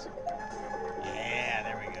besides coins. Yeah,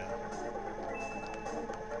 there we go.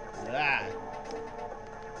 Ah.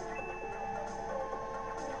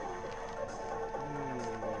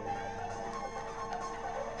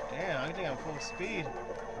 Damn, I think I'm full speed.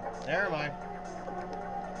 Never mind.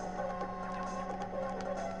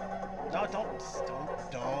 No, don't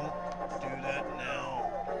do that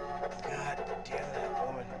now. God damn that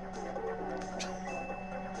woman.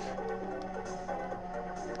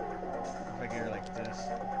 If I get her like this.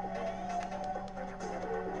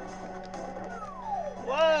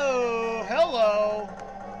 Whoa! Hello!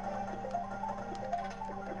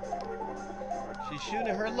 She's shooting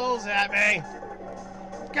her lows at me.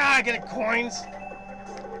 God, get it, coins!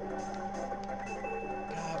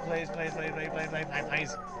 God, please, please, please, please, please, please, please,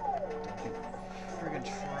 please. Don't you friggin'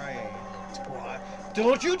 try it, you little twat.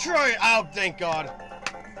 Don't you try it! Oh, thank God.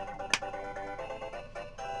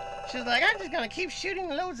 She's like, I'm just gonna keep shooting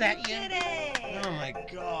loads at you. Did it! Oh my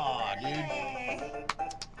God, dude. Yay!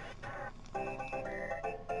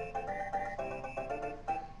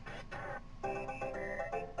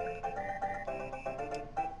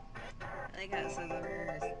 I think that says I'm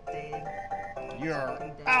just dead. You're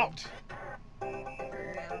out! If I'm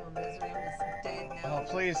out of my misery, I'm just dead now. Oh,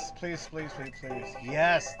 please, please, please, please, please.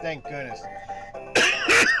 Yes, thank goodness.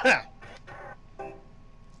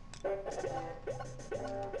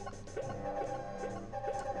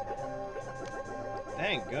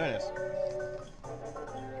 Thank goodness.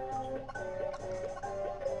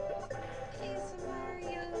 He's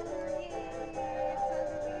Mario! Yay!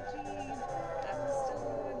 It's Luigi!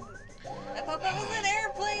 I thought that was an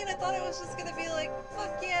airplane! I thought it was just gonna be like,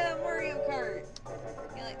 fuck yeah, Mario Kart!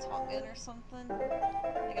 You like Top Gun or something?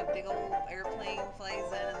 Like a big old airplane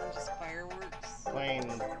flies in and then just fireworks. Playing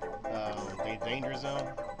the Danger Zone.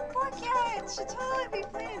 Fuck yeah! It should totally be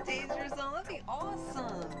playing Danger Zone. That'd be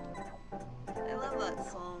awesome! I love that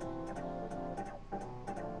song.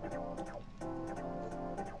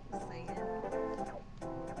 Just saying.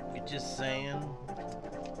 You're just saying.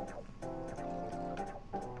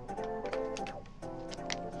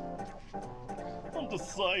 I'm just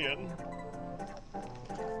saying.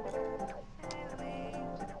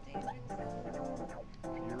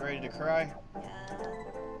 You ready to cry? Yeah.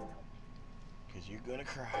 Cause you're gonna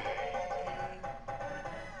cry.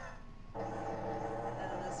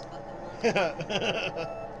 This fucking one.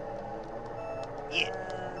 Yeah.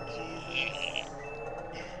 Jesus.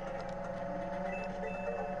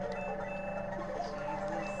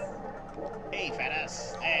 Hey, fat ass.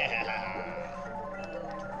 Oh,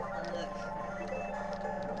 look.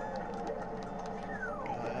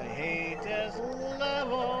 I hate this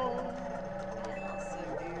level. I also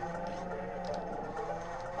do.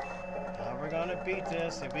 How we're gonna beat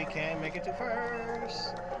this if we can't make it to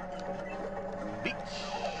first? Beach,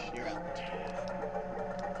 you're out.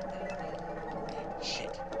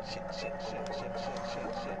 Shit, shit, shit, shit, shit, shit,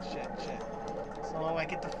 shit, shit, shit, shit. So I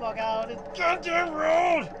get the fuck out of this goddamn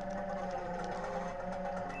road!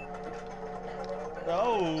 No!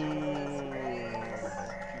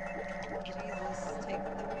 Jesus, take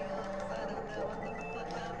the wheel, 'cause I don't know what the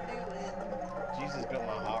fuck I'm doing. Jesus built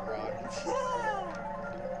my hot rod.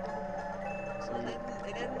 Well,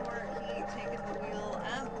 it didn't work. He ain't taking the wheel.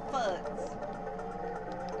 I'm fucked.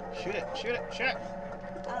 Shoot it, shoot it, shoot it!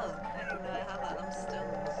 Oh, I didn't know I had that. I'm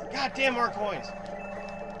stoned. God damn, more coins.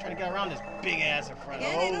 Trying to get around this big ass in front.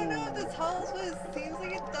 Again, I don't know if this hall's what it seems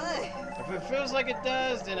like it does. If it feels like it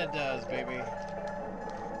does, then it does, baby.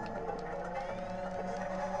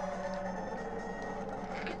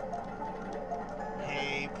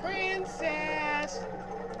 Hey, princess.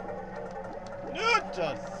 No,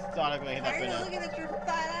 just thought I was gonna hit that Tired of banana. looking at your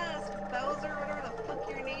fat ass, Bowser, whatever the fuck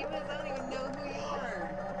your name is. I don't even know who you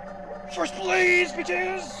are. First place,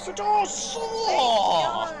 bitches! It's awesome! Thank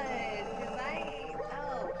God, because I ain't.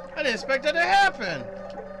 Oh, I didn't expect that to happen.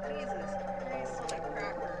 Jesus Christ on a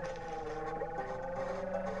cracker.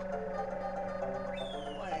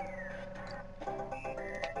 What?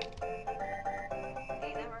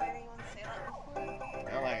 Ain't never heard anyone say that before.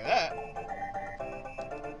 Not like that.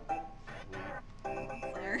 I'm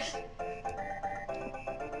sorry.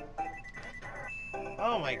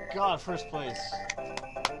 Oh my god, first place.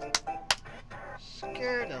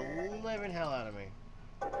 Scared the living hell out of me.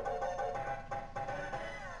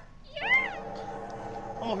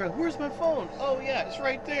 I'm over here. Where's my phone? Oh yeah, it's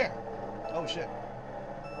right there. Oh shit.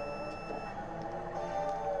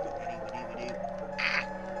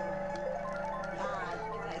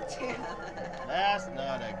 God damn. That's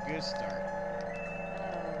not a good start.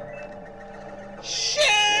 Oh.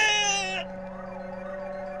 Shit!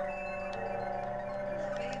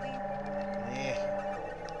 Baby. Yeah.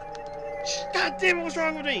 God damn it, what's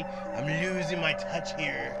wrong with me? I'm losing my touch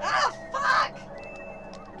here. Ah, fuck!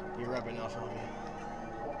 You're rubbing off on me.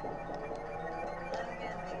 Hello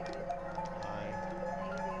again, baby. Hi.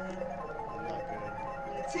 How you doing? I'm not good.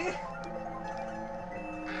 Me too.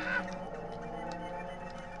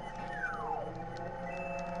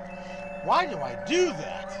 Why do I do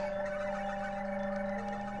that?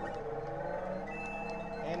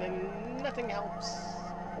 And then nothing helps.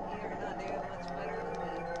 You're not doing much better than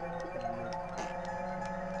me.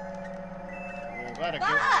 I'm glad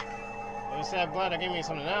Fuck! I'm glad I gave me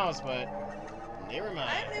something else, but never mind.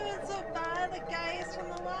 I'm doing so bad. The guy is from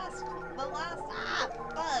the last. Ah,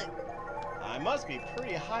 fuck. I must be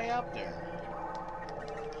pretty high up there.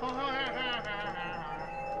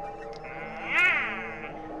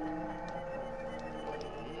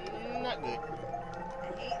 Not good. I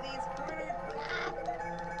hate these corners. Ah!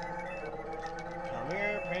 Come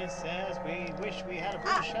here, princess. We wish we had a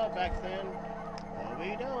blue shell back then. But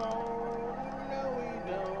we don't. No, we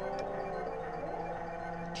don't.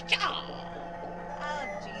 Oh,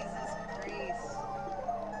 Jesus Christ.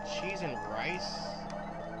 Cheese and rice?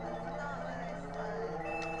 That's not what I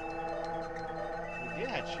said. We did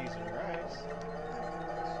have cheese and rice.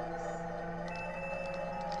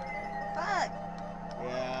 Fuck!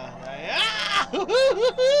 Yeah. I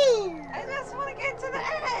just want to get to the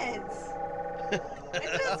ends! I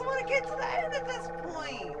just want to get to the end at this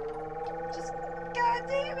point! Just, god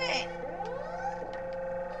damn it!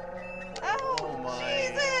 Oh, my.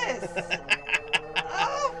 Jesus!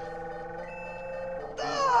 Oh!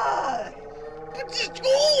 Ugh!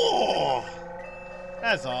 Oh,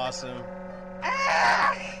 that's awesome.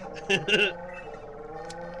 Ah! This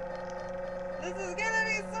is gonna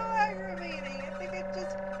be so aggravating. I think it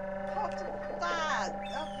just popped a flag.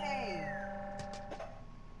 Okay.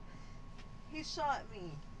 He shot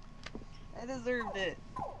me. I deserved it.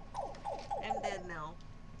 I'm dead now.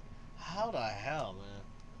 How the hell, man?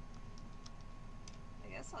 I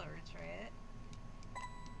guess I'll retry it.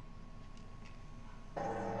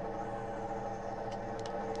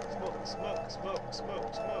 Smoke, smoke, smoke,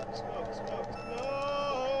 smoke, smoke, smoke, smoke,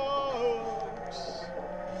 smokes.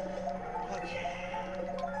 Okay.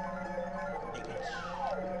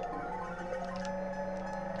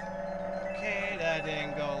 Okay, that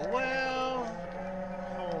didn't go well.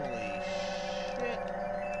 Holy shit.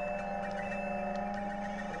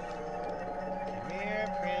 Come here,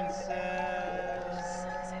 princess.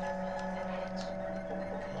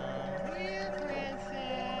 Come here,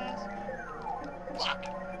 princess. Fuck.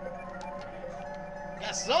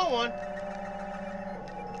 Got someone.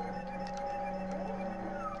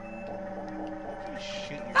 Holy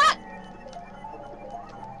shit. Fuck!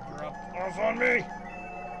 You're up off on me.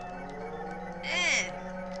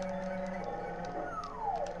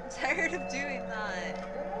 I'm tired of doing that.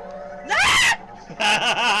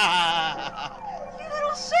 You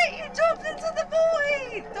little shit! You jumped into the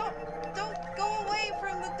void! Don't go away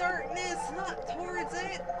from the darkness, not towards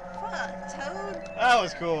it. Fuck, Toad. That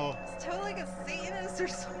was cool. Is Toad like a Satanist or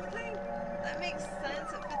something? That makes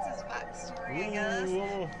sense. It fits his backstory, I guess.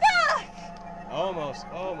 Ooh. Fuck! Almost,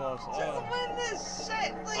 almost. Just win this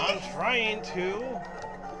shit, please. I'm trying to.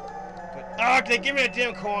 But, oh, they give me a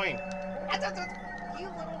damn coin. You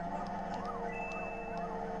little.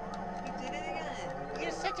 You did it again. You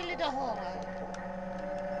say such a little hole.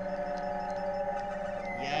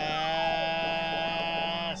 Yes.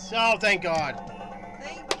 Oh, thank God.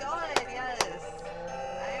 Thank God, yes.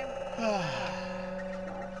 I'm.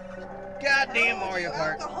 Goddamn Oh, Mario you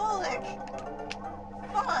Kart. alcoholic!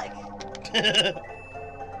 Fuck!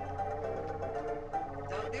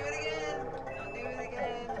 Don't do it again! Don't do it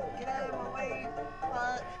again! Get out of my way!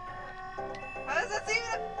 Fuck! How is this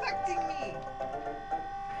even affecting me?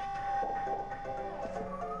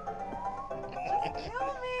 Just kill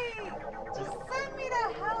me! Just send me to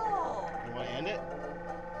hell! You want to end it?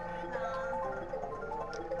 No.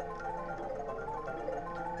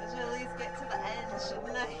 I should at least get to the end,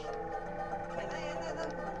 shouldn't I? Can I end it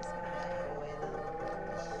though? 'Cause I'm just gonna die anyway then.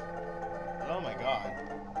 Oh my God.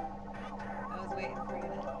 I was waiting for you to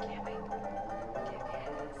get me. Get me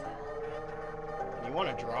out of this hell. You want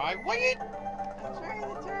to drive? What you? I'm trying to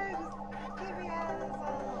drive, just get me out of this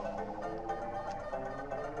hell.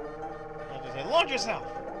 I'll just say, launch yourself.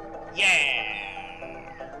 Yeah.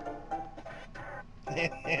 I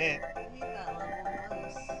hate that level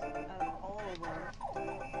most out of all of them.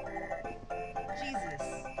 Jesus.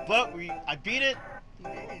 But I beat it. You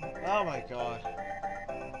did. Oh my God.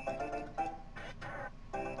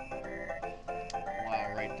 Wow,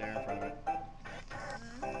 right there in front of it.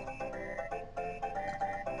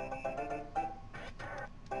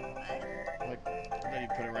 Like, then you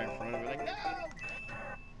put it right in front of it. Like, no.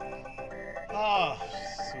 Oh,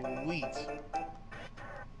 sweet.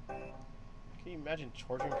 Can you imagine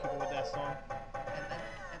torturing people with that song? I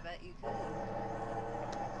bet you could.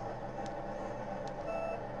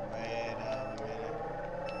 Wait a minute.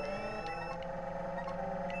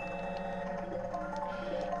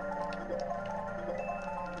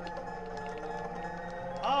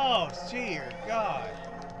 Oh, dear God.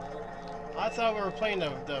 I thought we were playing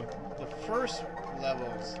the first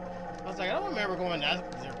levels. I was like, I don't remember going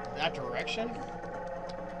that direction.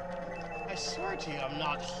 I swear to you, I'm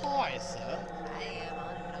not high, sir. I am. I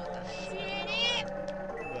don't even know what that is.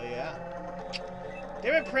 Well, yeah.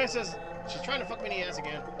 Damn it, princess. She's trying to fuck me in the ass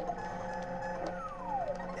again.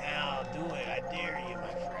 Now, do it. I dare you,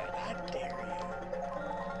 my friend. I dare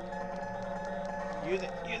you. Use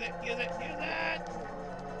it, use it, use it, use it!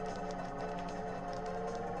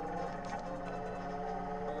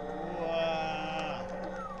 Wow.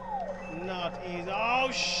 Not easy.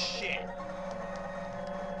 Oh, shit!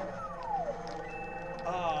 Oh,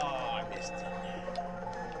 I missed it.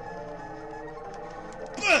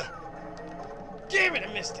 Ugh! Damn it, I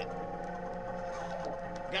missed it.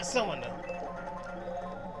 Got someone though.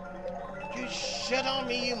 You shut on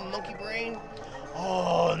me, you monkey brain.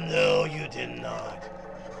 Oh no, you did not.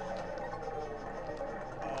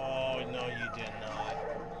 Oh no, you did not.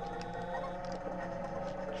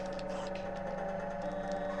 Fuck.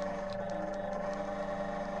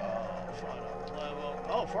 Oh, final level.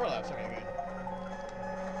 Oh, 4 laps. Okay, good.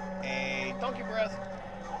 A donkey breath.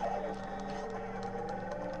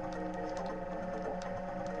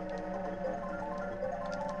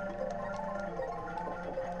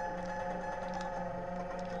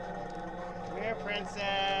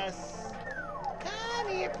 Princess! Come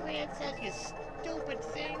here, princess, you stupid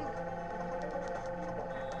thing!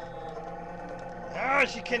 Oh,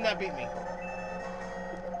 she cannot beat me.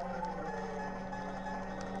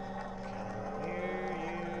 Come here,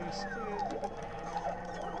 you stupid.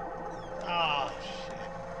 Oh,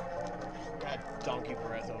 shit. Got donkey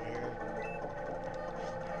breath over here.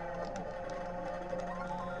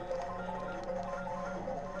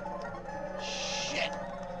 Shit!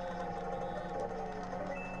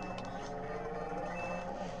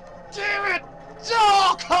 Damn it!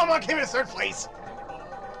 Oh, come on, give me 3rd place!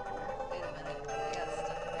 Wait a minute. I got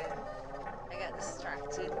stuck there. I got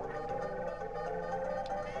distracted.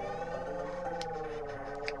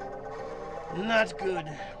 Not good.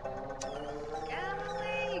 Get out of my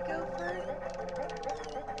way, you gopher.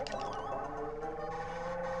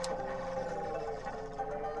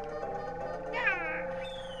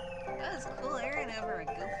 That was cool airing over a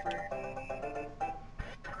gopher.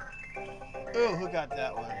 Ooh, who got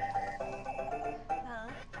that one? Huh?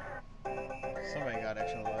 Somebody got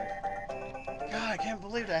extra life. God, I can't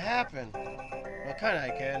believe that happened. Well, kind of I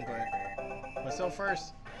can, but myself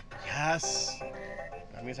first. Yes.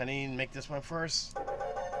 That means I need to make this one first.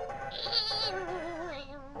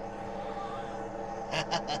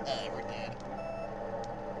 We're dead.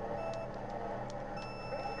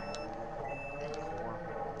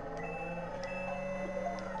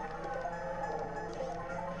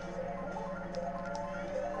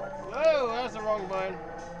 Whoa, that's the wrong button.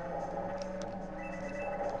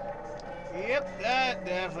 Yep, that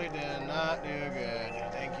definitely did not do good.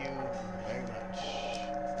 Thank you very much.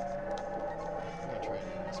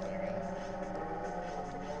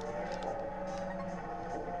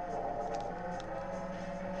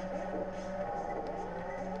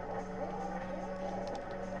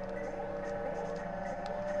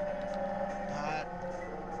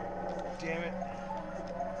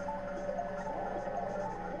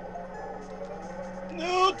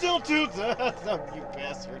 toots! You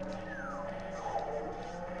bastard.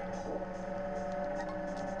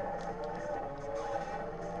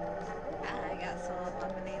 I got some of my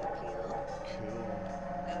banana peel. Cool.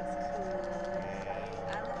 That was cool.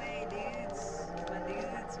 Yeah. Out of the way, dudes. My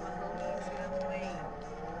homies, get out of the way.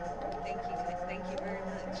 Thank you very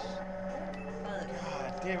much. Fuck.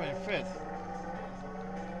 God damn it, fifth.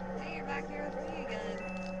 Hey, you're back here with me again.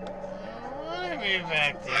 I want to be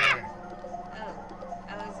back there. Oh,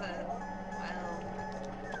 I was, wow.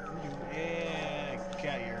 Yeah,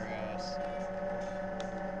 got your ass.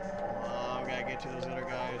 Come on, we gotta get to those other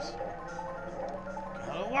guys. Get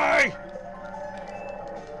out of the way!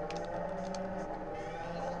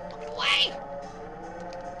 Away!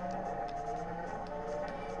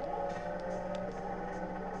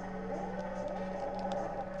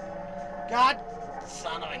 God,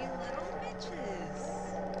 son of You a... little bitches.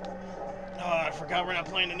 Oh, I forgot we're not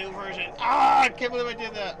playing the new version. Ah, I can't believe I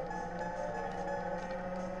did that.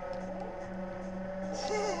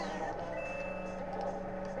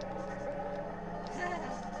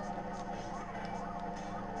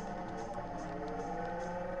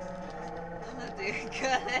 I'm not doing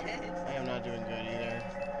good. I am not doing good either.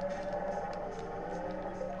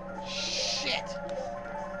 Shit!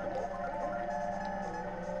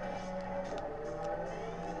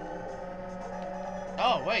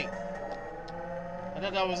 Oh, wait. I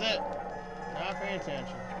thought that was it. Not paying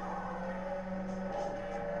attention.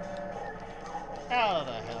 How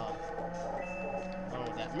the hell? I don't know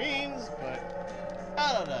what that means, but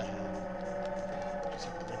how the hell? Just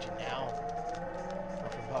religion now? Oh,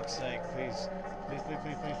 for fuck's sake, please. Please, please,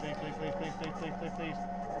 please, please, please, please, please, please, please, please, please, please.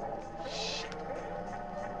 Shit.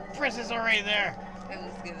 Princess already there. I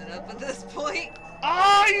was giving up at this point.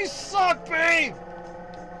 Oh, you suck, babe!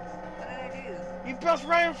 What did I do? You bounced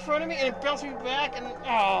right in front of me and it bounced me back and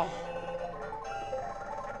oh.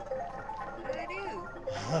 What did I do?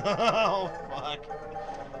 Oh fuck.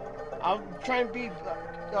 I'm trying to beat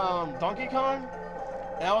Donkey Kong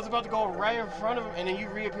and I was about to go right in front of him and then you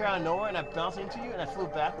reappear out of nowhere and I bounced into you and I flew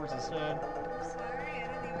backwards instead. I'm sorry, I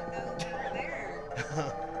didn't even know you were there.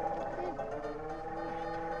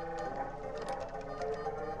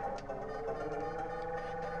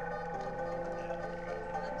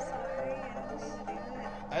 I'm sorry,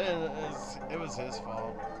 I didn't mean to do it. It was his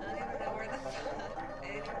fault. I don't even know where the fuck. I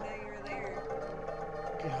didn't even know you were there.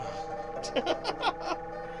 God. I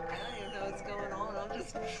don't even know what's going on. I'm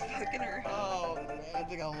just fucking around. Oh man, I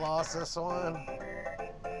think I lost this one.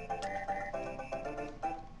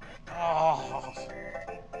 Oh.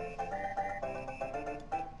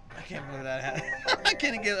 I can't believe that happened. I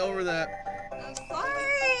can't get over that. I'm sorry,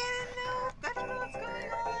 I didn't know. I don't know what's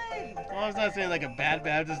going on. Well, I was not saying like a bad,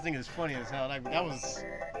 I just think it's funny as hell. Like, that was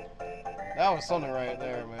something right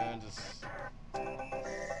there, man. Just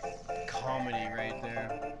comedy right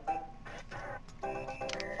there. I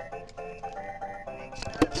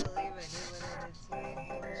cannot believe I did what I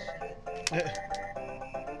did today. Shit.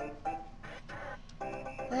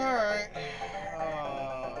 Alright.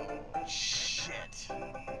 Oh, shit.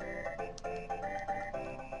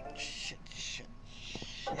 Shit, shit, shit.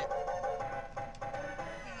 Hey,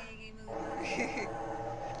 game over.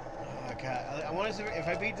 Oh, God. I want to see if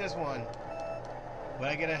I beat this one, would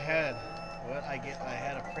I get ahead? Would I get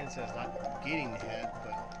ahead of Princess? Not getting ahead,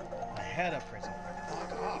 but ahead of Princess.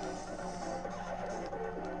 Fuck off.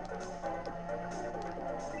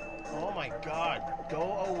 Oh my God.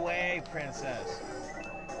 Go away, Princess.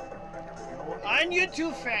 On you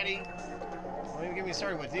too, fatty. Don't even get me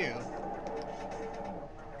started with you.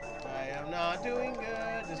 I am not doing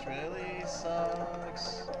good. This really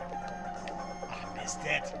sucks. I missed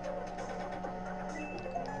it.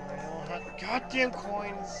 Goddamn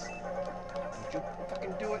coins. Don't you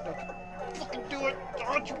fucking do it. Don't you fucking do it.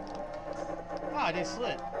 Don't you. Ah, I didn't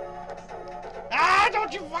slit. Ah,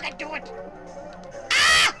 don't you fucking do it.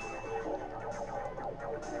 Ah!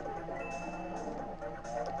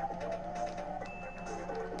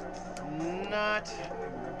 Not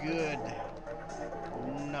good.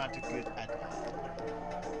 Not good at all.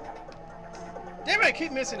 Damn it, I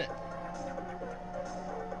keep missing it.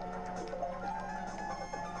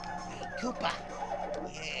 Hey, Koopa.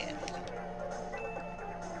 Yeah.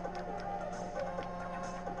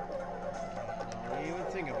 Don't even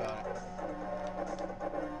think about it.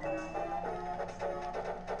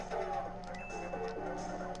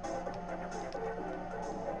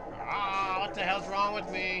 Ah, what the hell's wrong with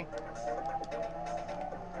me?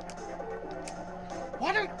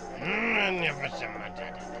 What are...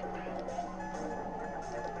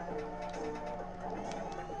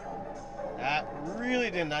 That really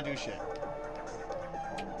did not do shit.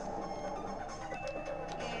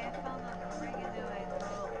 Yeah.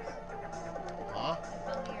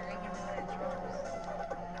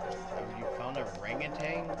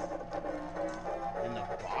 orangutan in the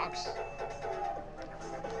box?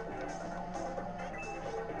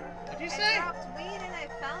 What'd you say? I dropped weed and I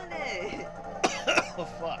found it. Oh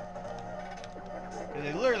fuck. Because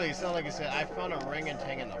it literally sounded like it said, I found a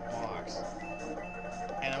orangutan in the box.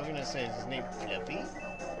 And I was gonna say, is his name Fluffy?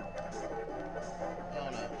 Oh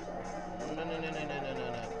no. No, no, no, no, no, no, no,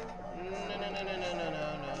 no. No, no, no, no, no, no, no,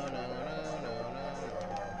 no, no, no, no, no,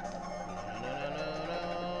 no, no, no, no,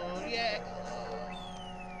 yeah.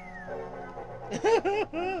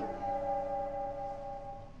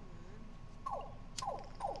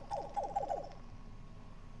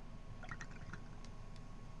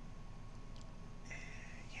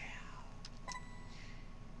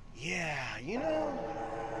 Yeah, you know.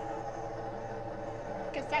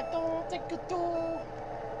 Guess I don't think you do. I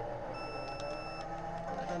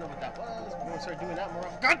don't know what that was. We're gonna start doing that more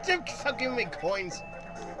often. God damn, stop giving me coins.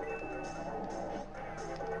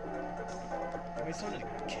 Give me something to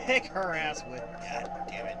kick her ass with. God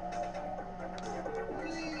damn it.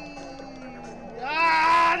 Whee!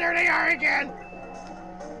 Ah, there they are again.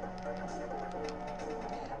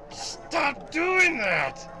 Stop doing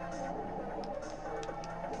that.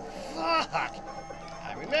 Fuck!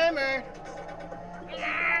 I remember!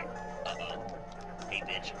 Uh-oh. Hey,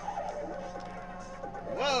 bitch.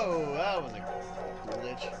 Whoa, that was a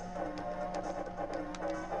glitch.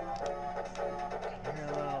 Come here,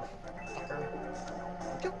 little fucker.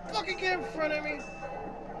 You fucking get in front of me! I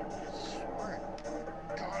swear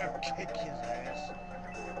to God, I'll kick his ass.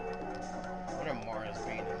 What are Mara's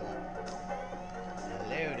beating him up?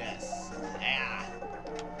 Hello, das. Ah!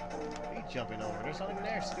 What are you jumping over? There's something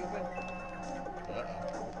there, stupid. Uh-oh.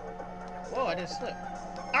 Whoa, I just slipped.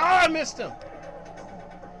 Ah, I missed him!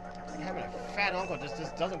 Having a fat uncle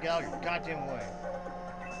just doesn't get out of your goddamn way.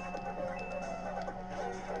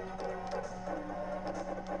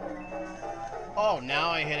 Oh, now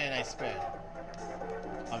I hit it and I spin.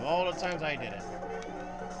 Of all the times I did it.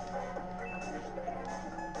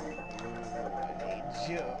 Ooh, I need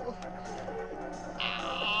you.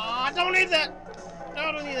 Ah, I don't need that! No,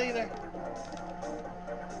 I don't need that either.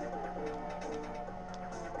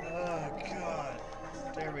 Oh, God.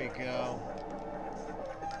 There we go.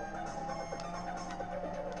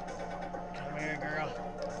 Come here, girl.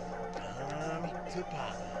 Come to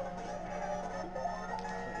Papa.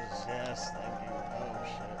 Yes, thank you. Oh,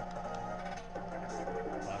 shit.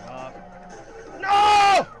 Fuck off.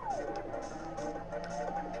 No!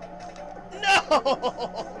 No!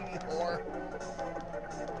 You whore.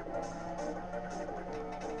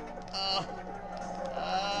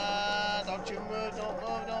 Don't you move,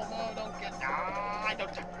 don't get... Ah,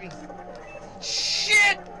 don't touch me.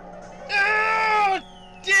 Shit! Oh,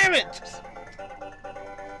 damn it!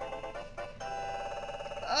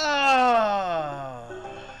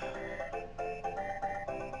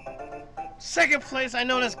 Second place, I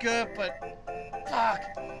know that's good, but fuck.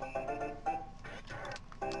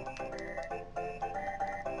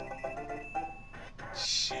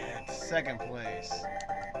 Shit, second place.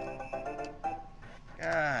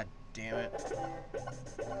 God damn it.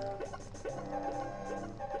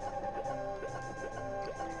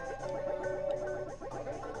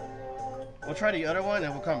 We'll try the other one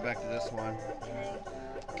and we'll come back to this one.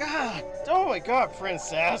 God, oh my God,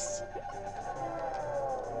 princess.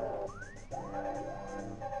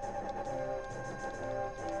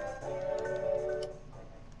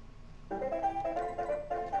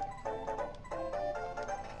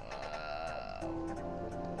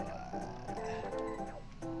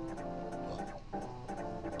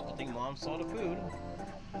 I think Mom saw the food.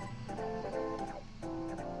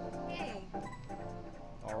 Hey.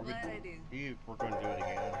 Oh, What did I do? We're going to do it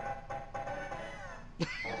again.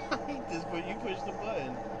 I hate this, but you pushed the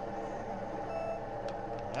button.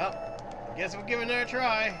 Well, I guess we'll give it another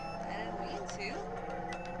try. I didn't mean to.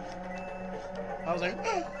 I was like,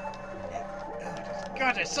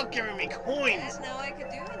 God, they're still giving me I coins. didn't know I could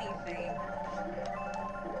do anything.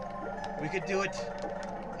 We could do it.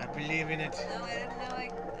 I believe in it. No, I didn't know I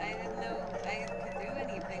could do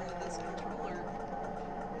anything with this controller.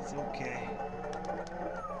 It's okay.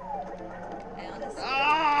 I honestly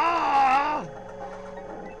Ah!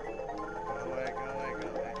 Go away, go away, go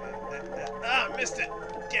away. Ah, missed it.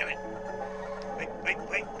 Damn it. Wait.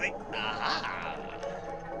 Ah!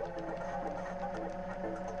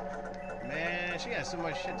 Man, she has so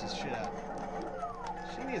much shit to shit out.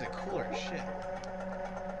 She needs a cooler shit.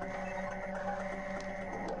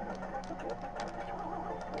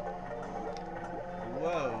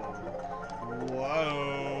 Whoa.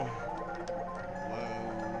 Whoa.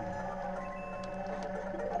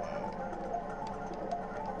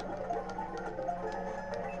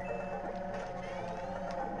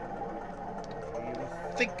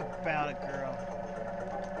 Think about it, girl.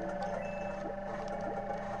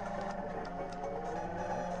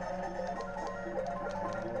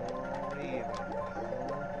 Oh, even.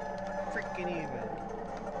 Oh, freaking even.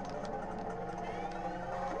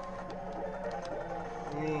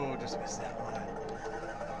 Ooh, just missed that one.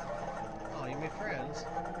 Oh, you made friends.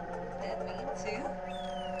 Didn't mean to.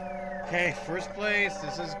 Okay, first place.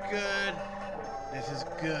 This is good. This is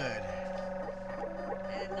good.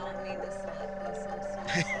 I did not mean to select this. I'm so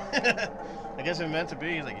sorry. I guess it meant to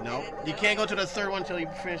be. He's like, nope. You can't go to the third one until you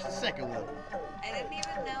finish the second one. I didn't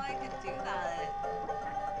even know I could do that.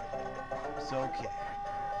 It's okay.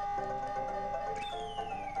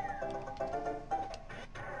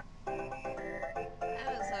 I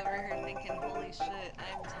was over here thinking, holy shit,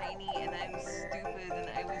 I'm tiny and I'm stupid and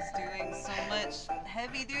I was doing so much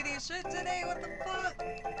heavy duty shit today. What the fuck?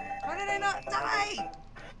 How did I not die?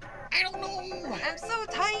 I don't know. I'm so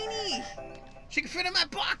tiny. She can fit in my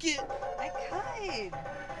pocket. I could.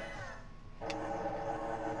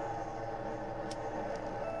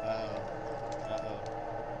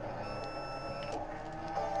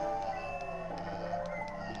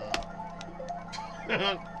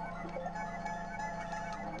 Fuck.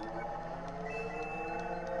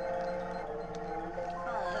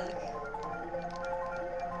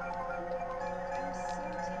 I'm so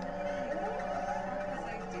tiny. What the fuck was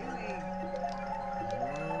I doing?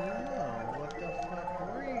 Oh, what the fuck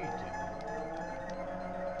were you doing?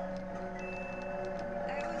 I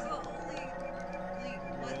was the only, like,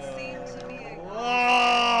 what seemed to be a girl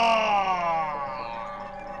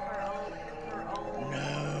for all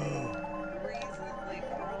reason, like,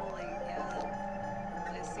 for all, like, yeah,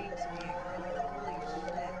 I seemed to be a girl. Holy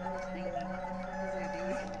shit, I'm tiny. What the fuck was I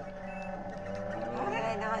doing? How did I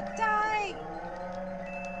not die?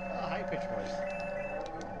 Oh, high pitch voice.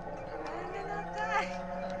 How did I not die?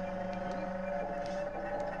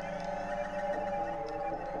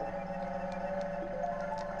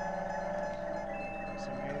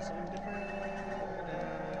 Something different. Oh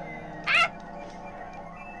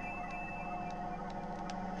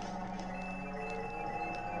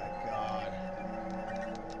my god.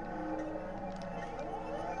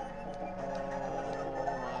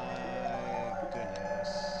 Oh my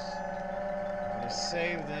goodness. I'm gonna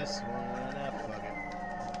save this one. Ah, fuck it.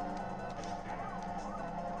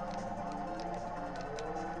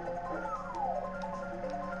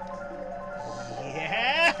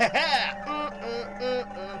 Yeah!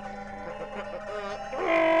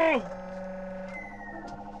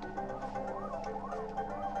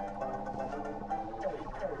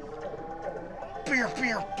 Pew,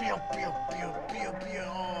 pew, pew, pew, pew, pew, pew.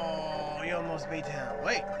 Oh, you almost beat him.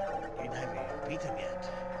 Wait, you haven't even beat him yet.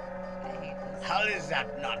 I hate this. How is that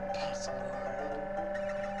not possible?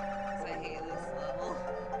 Because I hate this level.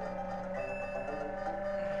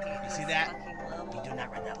 I hate You this see that? fucking level. You do not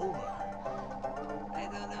run that over. I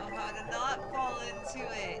don't know how to not fall into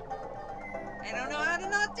it. I don't know how to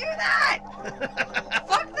not do that!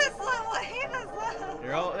 Fuck this level! I hate this level!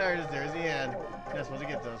 You're all there's the end. You're not supposed to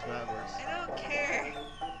get those backwards. I don't care.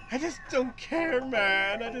 I just don't care,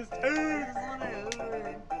 man. I just I just want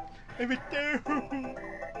to If it do.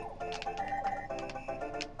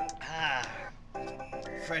 Ah,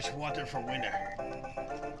 fresh water for winter.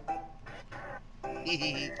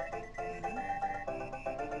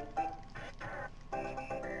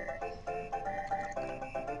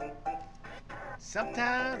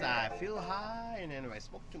 Sometimes I feel high, and then if I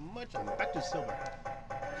smoke too much, I'm back to silver.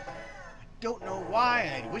 I don't know why,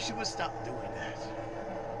 and I wish you would stop doing that.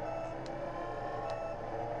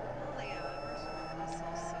 Oh yeah, I wish I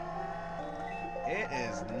was so sober. It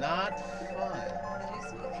is not fun. Did you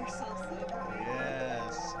smoke yourself sober?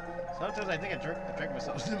 Yes. Sometimes I think I drink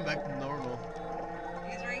myself back to normal.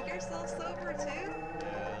 You drink yourself sober too?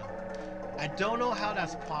 Yeah. I don't know how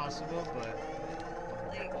that's possible, but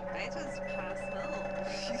Like, I just pass out.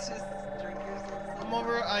 You just drink yourself sober. I'm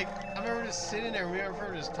over, like, I remember just sitting there, we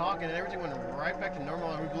were just talking, and everything went right back to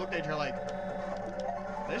normal, and we looked at each other like,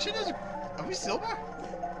 this shit is, are we sober?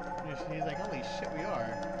 And he's like, holy shit, we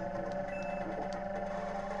are.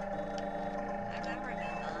 I've never done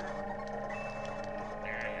that.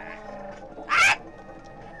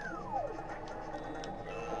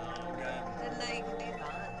 Oh, God. Didn't know you could do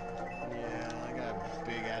that. Yeah, I got a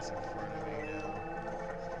big ass in front of me now.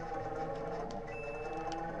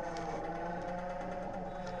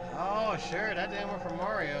 Oh, sure, that didn't work for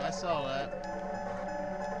Mario. I saw that.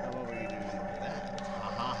 Now what were you doing with that? Ha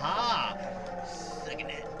ha ha! Sucking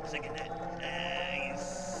it, sucking it. You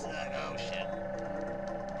suck. Oh, shit.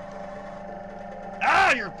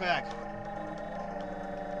 Ah, you're back!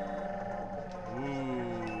 Ooh.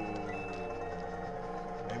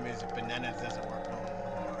 The bananas doesn't work no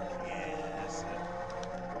more. Yes.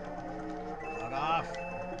 Log off.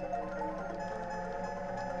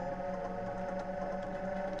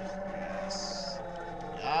 Yes.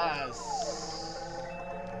 Yes.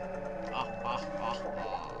 Ah, ah, ah,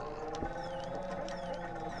 ah.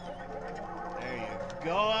 There you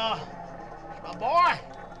go. My boy.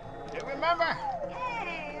 Do you remember?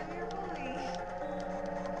 Yay, I'm your bully.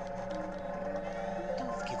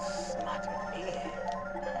 Don't get smart with me.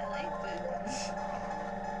 I liked it.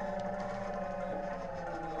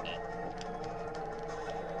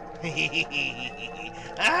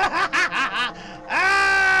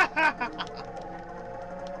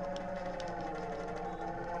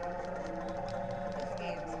 This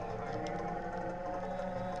game's hard.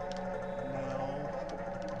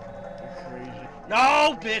 You're crazy.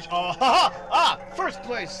 No, bitch! Oh, first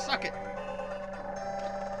place, suck it.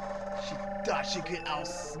 She thought she could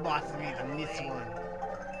outsmart me on this one.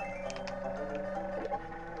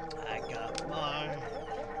 I got my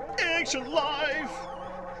extra life.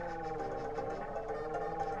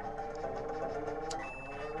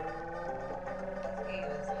 This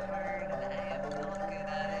game is hard and I am not good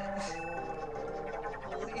at it.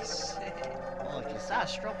 Holy shit. Well, if you start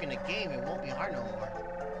stroking the game, it won't be hard no more.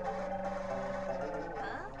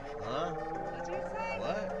 Huh? Huh? What'd you say?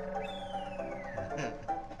 What?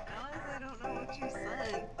 Honestly, I don't know what you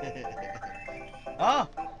said. Oh,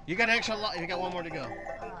 you got an extra life. You got one more to go.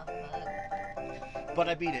 Oh, fuck. But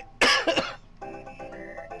I beat it.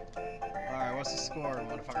 Alright, what's the score,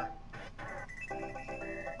 motherfucker?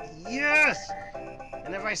 Yes!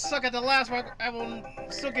 And if I suck at the last one, I will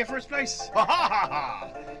still get first place. Ha ha ha ha!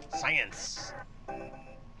 Science!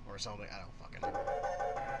 Or something, I don't fucking know.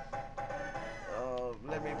 Oh,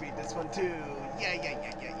 let me beat this one too. Yeah, yeah,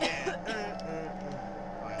 yeah, yeah, yeah.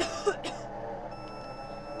 Oh, yeah.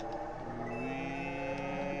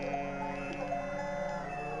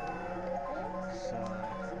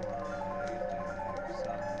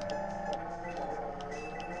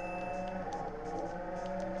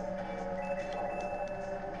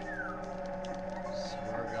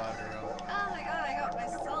 Swear to God, girl. Oh my god, I got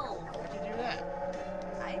myself. Why'd you do that?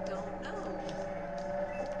 I don't know.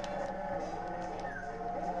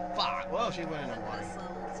 Fuck! Well, she went in the At water. this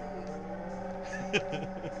level too.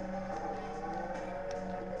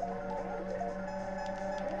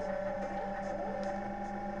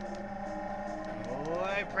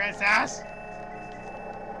 Boy, princess!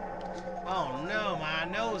 Oh no, my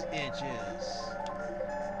nose itches.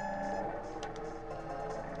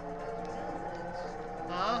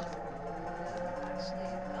 Huh?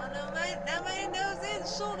 Actually, oh no, now my nose and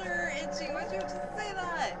shoulder are itchy. Why'd you have to say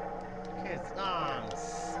that? Kiss on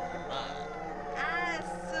smut. Ah,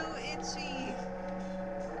 so itchy.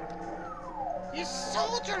 You're so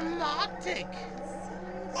dramatic! So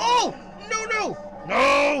itchy. Oh! No, no! No!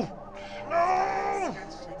 No!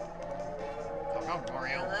 Scratching. Come on, The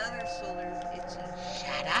Mario. other shoulder's itchy.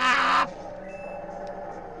 Shut up!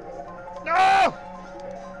 No!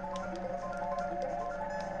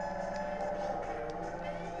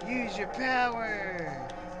 Use your power!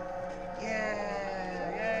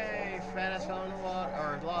 Yeah! Yay! Fattest fell in the water,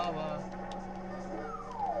 or lava.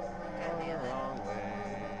 Going the wrong way.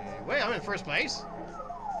 Wait, I'm in first place?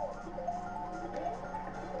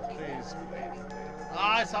 Please, wait.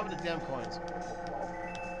 Ah, it's up with the damn coins.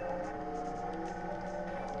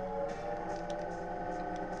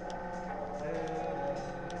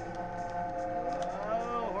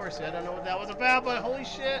 Oh, horsey, I don't know what that was about, but holy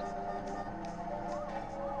shit.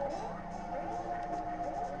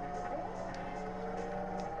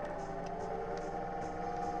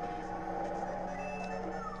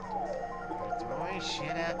 You're throwing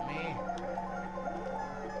shit at me.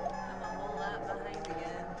 I'm a whole lot behind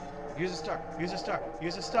again. Use a star. Use a star.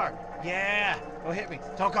 Use a star. Yeah. Don't hit me.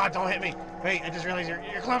 Oh God, don't hit me. Wait, I just realized you're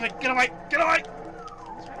clumsy. Get away. Get away.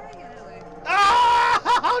 I'm trying to get away.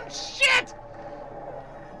 Oh shit!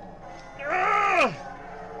 Ugh!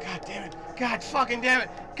 God damn it! God fucking damn it!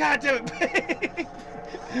 God damn it!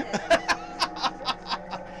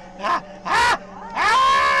 ah! Ah!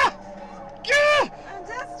 Ah! Gah! I'm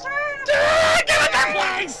just trying to. Get out of that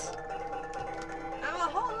place! I'm a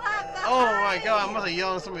whole lot behind. Oh my God! I must have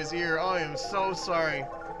yelled in somebody's ear. I am so sorry. I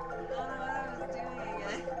don't know what I was doing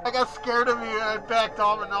again. I got scared of you and I backed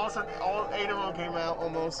off, and all of a sudden, all 8 of them came out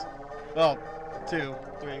almost. Well, 2,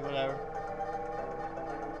 3, whatever.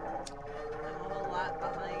 I'm a whole lot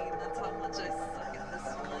behind. That's how much I suck at this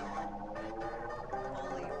one.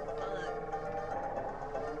 Holy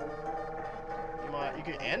fuck. You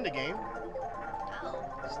could end the game. Ow.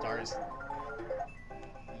 Stars.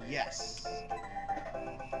 Yes.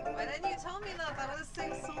 Why did didn't you tell me that? That would have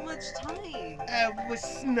saved so much time. I was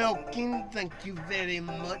smoking, thank you very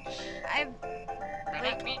much. I've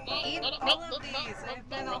like eat all of these. I've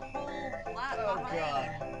been a whole lot Oh behind.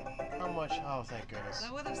 god. How much? Oh, thank goodness.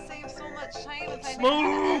 That would have saved so much time if I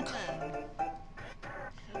Smoke! didn't have them.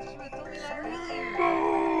 You should have told me that earlier.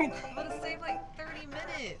 Smoke! It would have saved like 30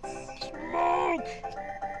 minutes. Smoke!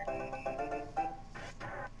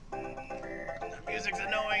 The music's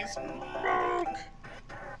annoying. Smoke!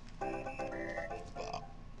 Bah.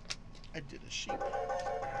 I did a sheep.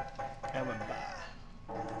 And went by.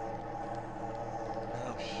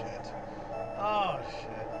 Oh shit. Oh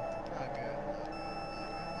shit. Not good.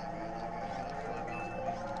 Not good. Get the fuck off of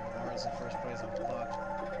me. Where's the first place I'm fucked?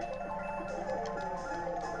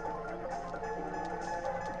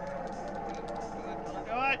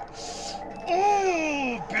 Good.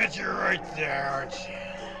 Oh, bitch, you're right there, aren't you?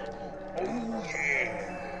 Oh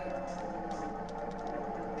yeah.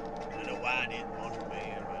 I don't know why I didn't want your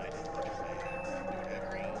man, but I did want your man. Do that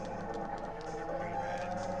green,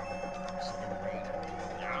 red, second green.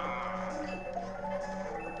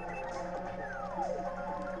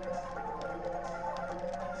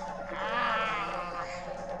 Ah.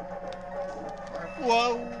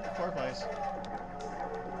 Whoa, fourth place.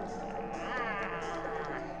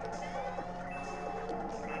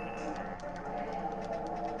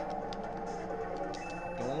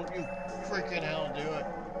 Don't you freaking hell do it.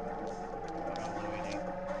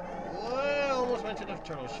 Well, almost went to the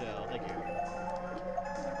turtle shell. Thank you.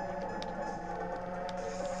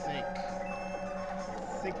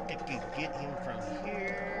 Think I could get him from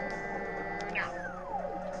here. No.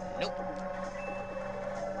 Nope.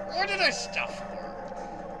 What did I stuff for?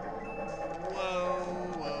 Whoa,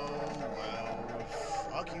 whoa, whoa.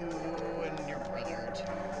 Fuck you and your brother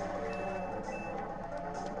too.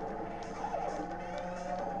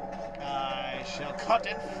 I shall cut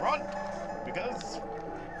in front because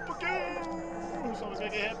fuck you. Someone's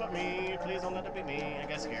gonna get hit but me. Please don't let it be me. I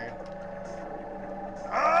got scared.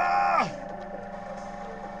 Ah!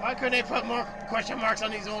 Why couldn't they put more question marks on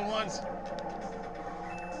these old ones?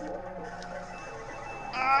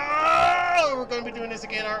 Oh, we're gonna be doing this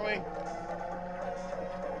again, aren't we?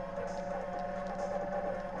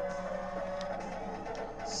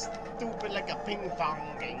 Stupid like a ping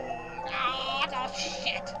pong game. Ah, oh,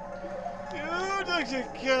 shit! You don't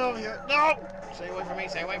get over here. No! Stay away from me,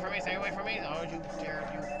 stay away from me, stay away from me. Oh, you dare,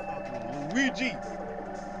 you fucking Luigi!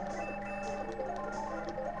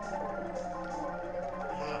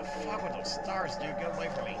 Oh, fuck with those stars, dude. Get away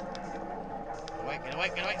from me. Get away, get away,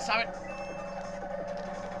 get away. Stop it!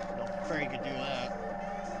 No fairy could do that.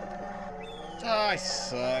 Oh, I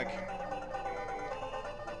suck.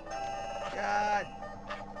 God.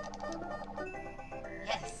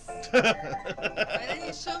 Yes. Why didn't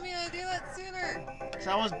you show me how to do that sooner?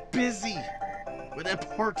 So I was busy with that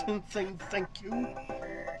important thing, thank you.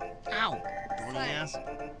 Ow! Bony ass.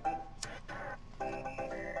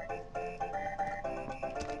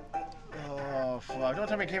 Oh, fuck. Don't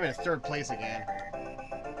tell me I came in third place again.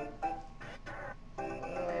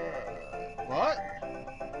 What?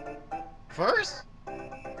 First?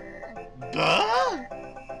 Duh?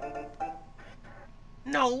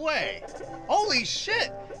 No way! Holy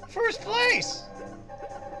shit! First place!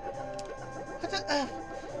 What the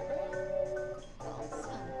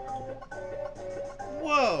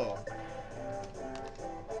Whoa!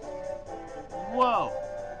 Whoa!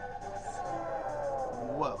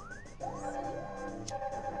 Whoa!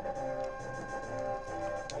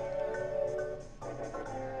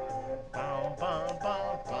 Bum, bum,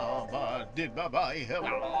 bum, bum, bum, did bye-bye.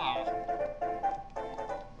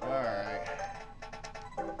 Alright.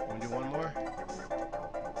 Wanna do one more?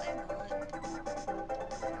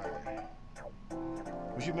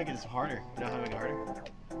 We should make it harder. You know how to make it harder?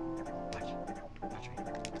 Watch. Watch me.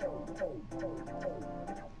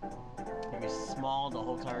 Make it small the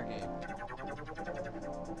whole entire game.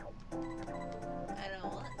 I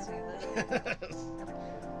don't want to,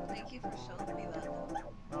 though. Thank you for showing me that.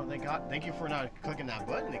 Oh, thank God. Thank you for not clicking that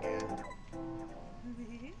button again.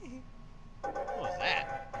 What was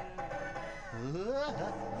that?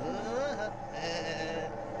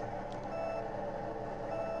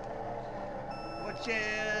 Watch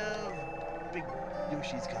out! Big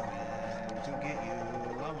Yoshi's coming to get you.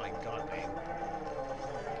 Oh my God, babe.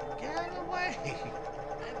 Get out of the way!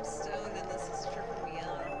 I'm stoned and this is tripping me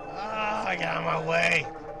out. Ah, get out of my way!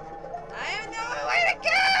 I have no way to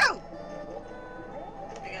go!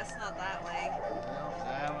 I guess not that way. No,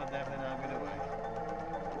 that would definitely not be the way.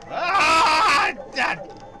 Ah! That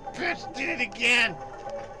bitch did it again!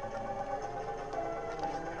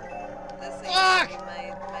 This ain't Fuck! my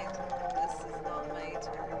this is not my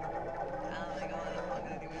turn.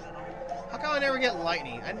 get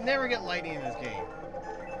lightning. I never get lightning in this game.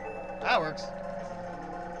 That works.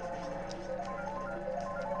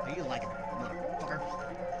 How you like it, motherfucker?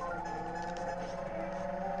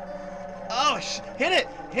 Oh, hit it!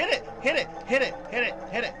 Hit it! Hit it! Hit it! Hit it!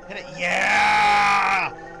 Hit it! Hit it!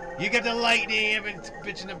 Yeah! You get the lightning I've been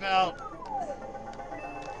bitching about.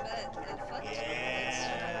 But it fucked you.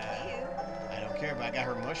 Yeah. I don't care, but I got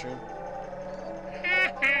her mushroom.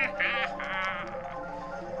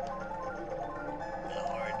 The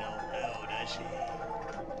horde don't know, does she?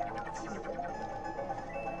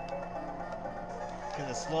 Because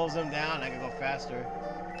it slows them down, I can go faster.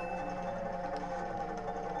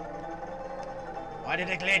 Why did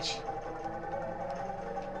it glitch?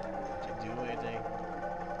 Did you do anything?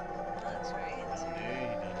 That's right.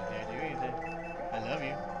 Don't do anything. I love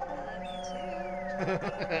you. I love you too.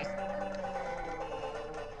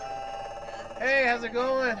 Hey, how's it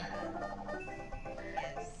going?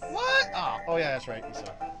 Yes. What? Oh yeah, that's right. You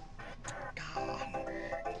saw. God.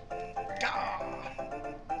 God.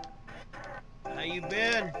 How you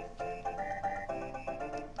been?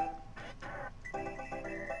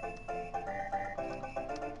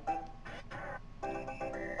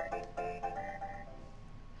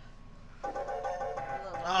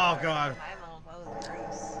 Oh God.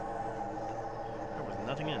 Gross. There was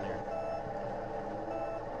nothing in there.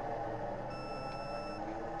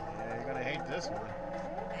 Yeah, you're gonna hate this one.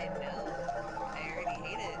 I know. I already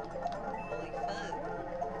hate it. Holy fuck.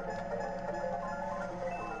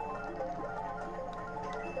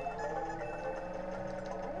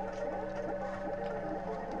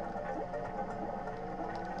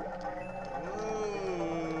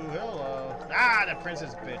 Ooh, hello. Ah, the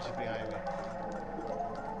princess bitch is behind me.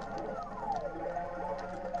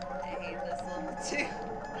 I hate this level too.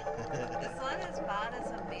 This one is bad as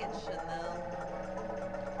a mansion though.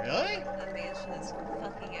 Really? A mansion is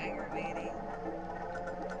fucking aggravating.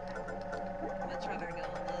 Much rather go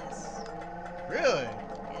on this. Really?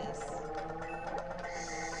 Yes.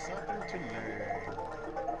 Something to learn.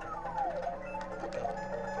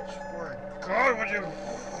 Swear to God, would you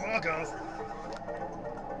fuck us?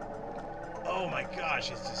 Oh my gosh,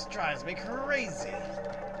 it just drives me crazy.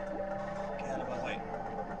 Get out of my way.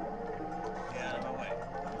 Get out of my way.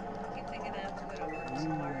 You think I have to go to work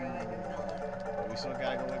tomorrow? I can feel it. We still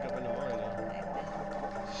gotta go wake up in the morning though. I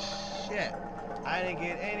know. Shit. I didn't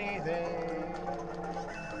get anything.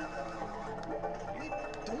 What are you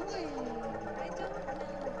doing? I don't know.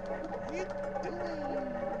 What are you doing?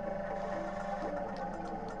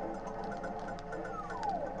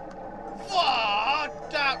 Fuck!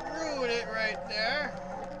 That ruined it right there.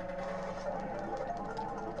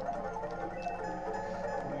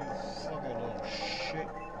 You fucking little shit.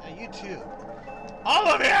 Yeah, you too. All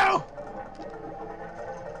of you!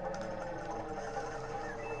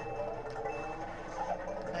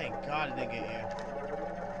 Thank God it didn't get you.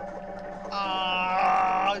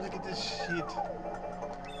 Ah, look at this shit.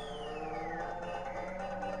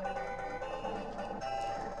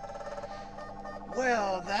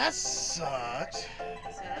 Well, that sucked.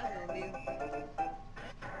 So that will be.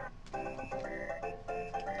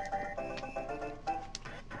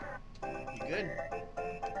 You good?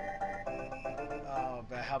 Oh,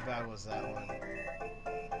 but how bad was that one?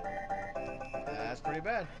 That's pretty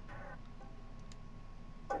bad.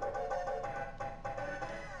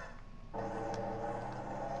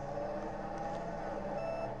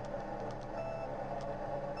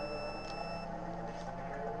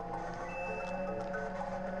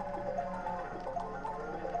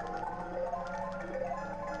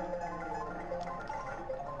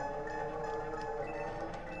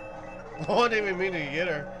 I didn't even mean to get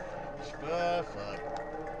her. Fuck.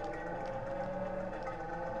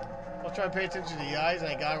 I was trying to pay attention to the eyes and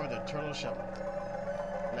I got her with a turtle shell.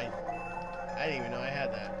 And I didn't even know I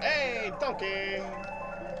had that. Hey, Donkey!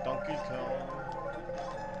 Donkey Kong.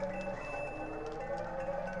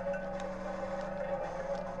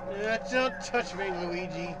 Yeah, don't touch me,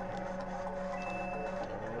 Luigi.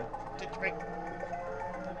 Don't touch me.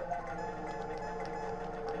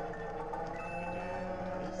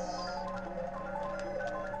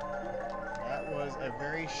 That was a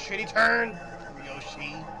very shitty turn,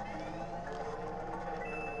 Yoshi.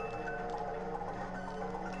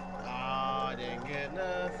 I didn't get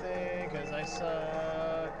nothing because I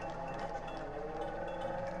suck.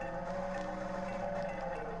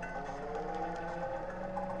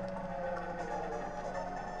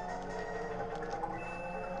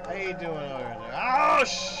 How you doing over there? Oh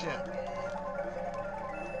shit!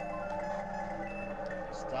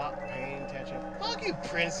 Stop paying attention. Fuck you,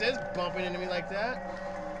 princess, bumping into me like that.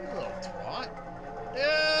 You little twat.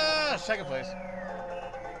 Yeah, second place.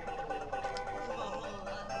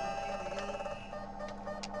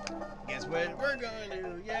 what we're gonna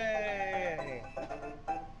do. Yay!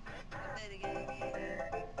 I'm dead again.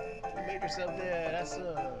 You made yourself dead. That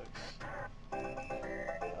sucks.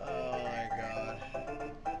 Oh my god.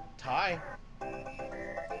 Tie.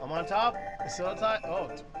 I'm on top. It's still a tie. Oh,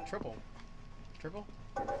 triple. Triple?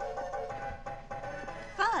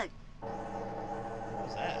 Fuck! What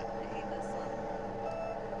was that? I hate this one.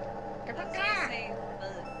 I was gonna say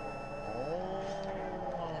fuck.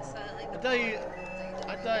 Oh. It sounded like I the thought you. Danger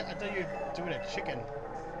I thought you were doing a chicken.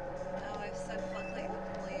 Oh, I've said fuck like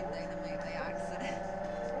Napoleon Dynamite by accident.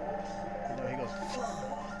 No, he goes fuck.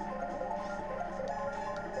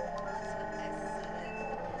 That's what I said.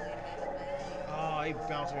 Napoleon Dynamite. Oh, he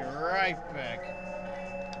bounced me right back.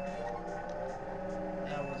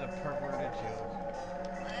 That was a perverted joke.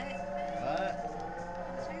 What? What?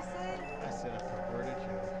 What did you say? I said a perverted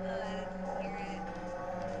joke. Oh, I didn't hear it.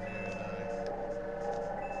 Neither did I.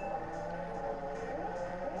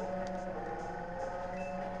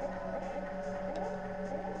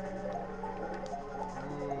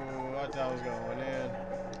 Ooh, I thought I was going in.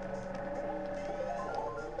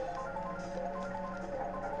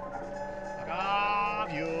 Fuck off,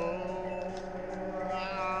 you.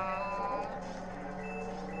 Ah.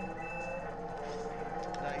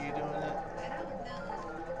 Is that you doing it? I don't know.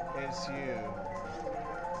 It's you.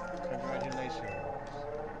 Congratulations.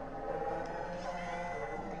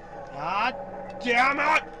 God damn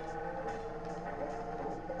it!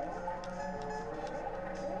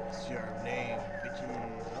 What's your name,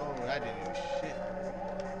 bitches? Oh, I didn't do shit.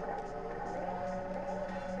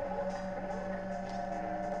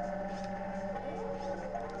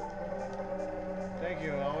 Thank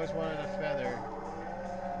you. I always wanted a feather.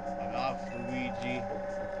 Fuck off, Luigi.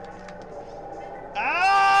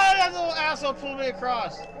 Ah! That little asshole pulled me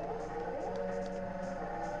across.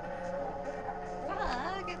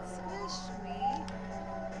 Fuck, it smushed me.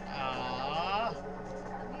 Ah.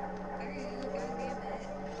 Let me through, god damn it.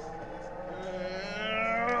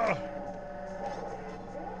 Ugh.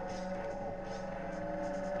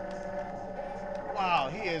 Wow,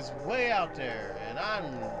 he is way out there, and I'm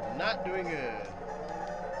not doing good.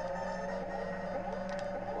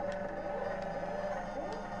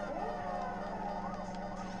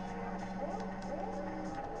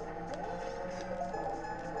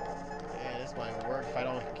 Yeah, this might work if I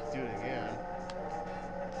don't do it again.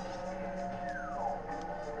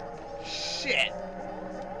 Shit!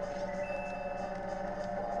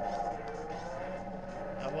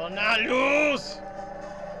 I will not lose!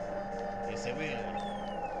 Yes, I will.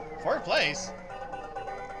 Fourth place?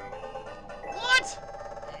 What?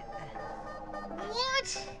 What?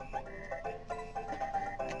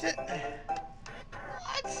 I did.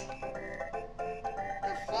 What?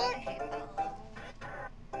 The fuck?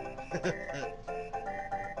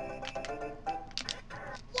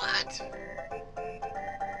 What?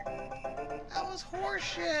 That was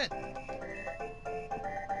horseshit.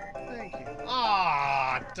 Thank you.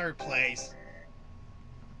 Ah, third place.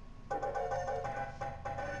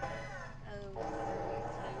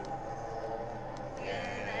 Yeah,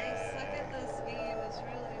 I suck at this game. It's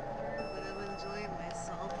really hard, but I'm enjoying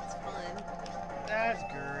myself. It's fun. That's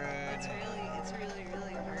good. It's really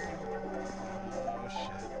hard. Oh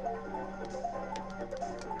shit.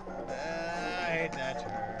 I hate that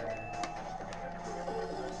turn.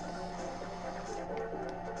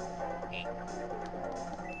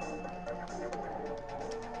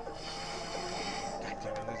 God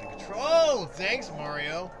damn it, losing control! Thanks,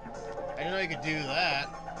 Mario. I didn't know you could do that.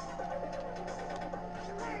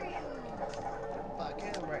 Fuck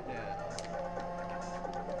him right now.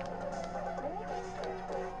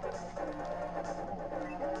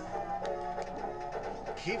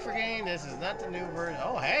 Keep forgetting this is not the new version.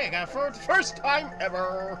 Oh, hey, I got it for the first time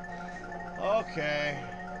ever. Okay.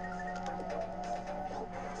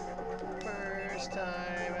 First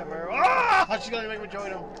time ever. Ah! She's gonna make me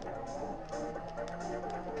join him.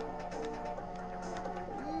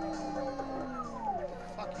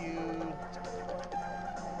 Fuck you.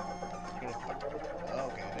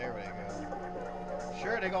 Okay, there we go.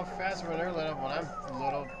 Sure, they go faster when they're little, when I'm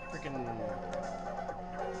little. Freaking.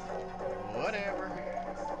 Whatever.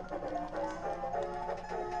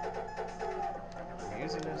 I'm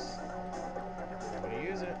using this. I'm gonna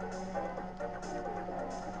use it.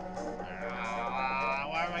 Ah,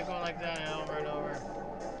 why am I going like that over and over?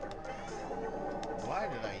 Why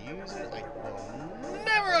did I use it? I will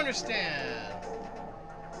never understand.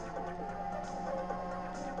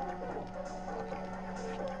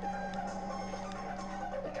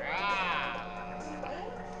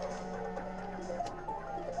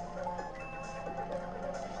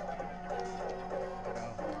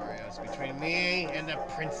 Between me and a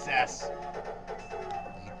princess.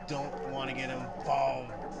 You don't want to get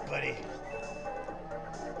involved, buddy.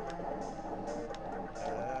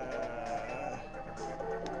 Oh,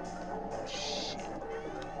 shit.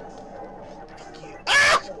 Fuck you.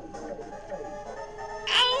 Ah!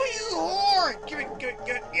 Oh, you whore! Give it.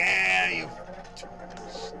 Yeah, you.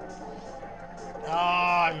 Oh,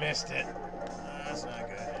 I missed it. That's not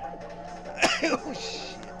good. Oh,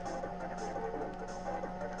 shit.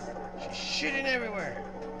 She's shitting everywhere.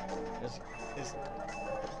 It's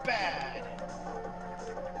bad.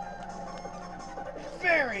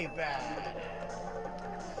 Very bad.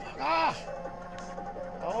 Fuck off.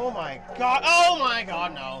 Oh my god. Oh my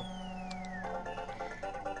god, no.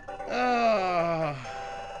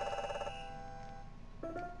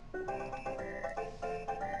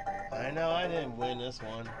 I know I didn't win this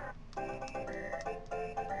one.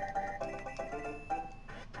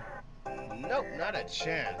 Nope, not a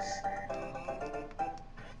chance.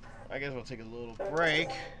 I guess we'll take a little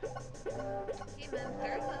break. Hey man,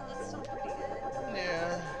 apparently that's still pretty good.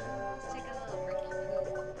 Yeah. Let's take a little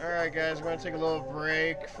break. Alright guys, we're gonna take a little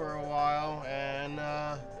break for a while, and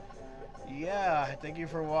yeah, thank you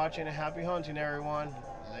for watching and happy hunting everyone.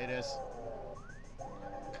 Latest.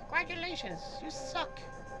 Congratulations, you suck.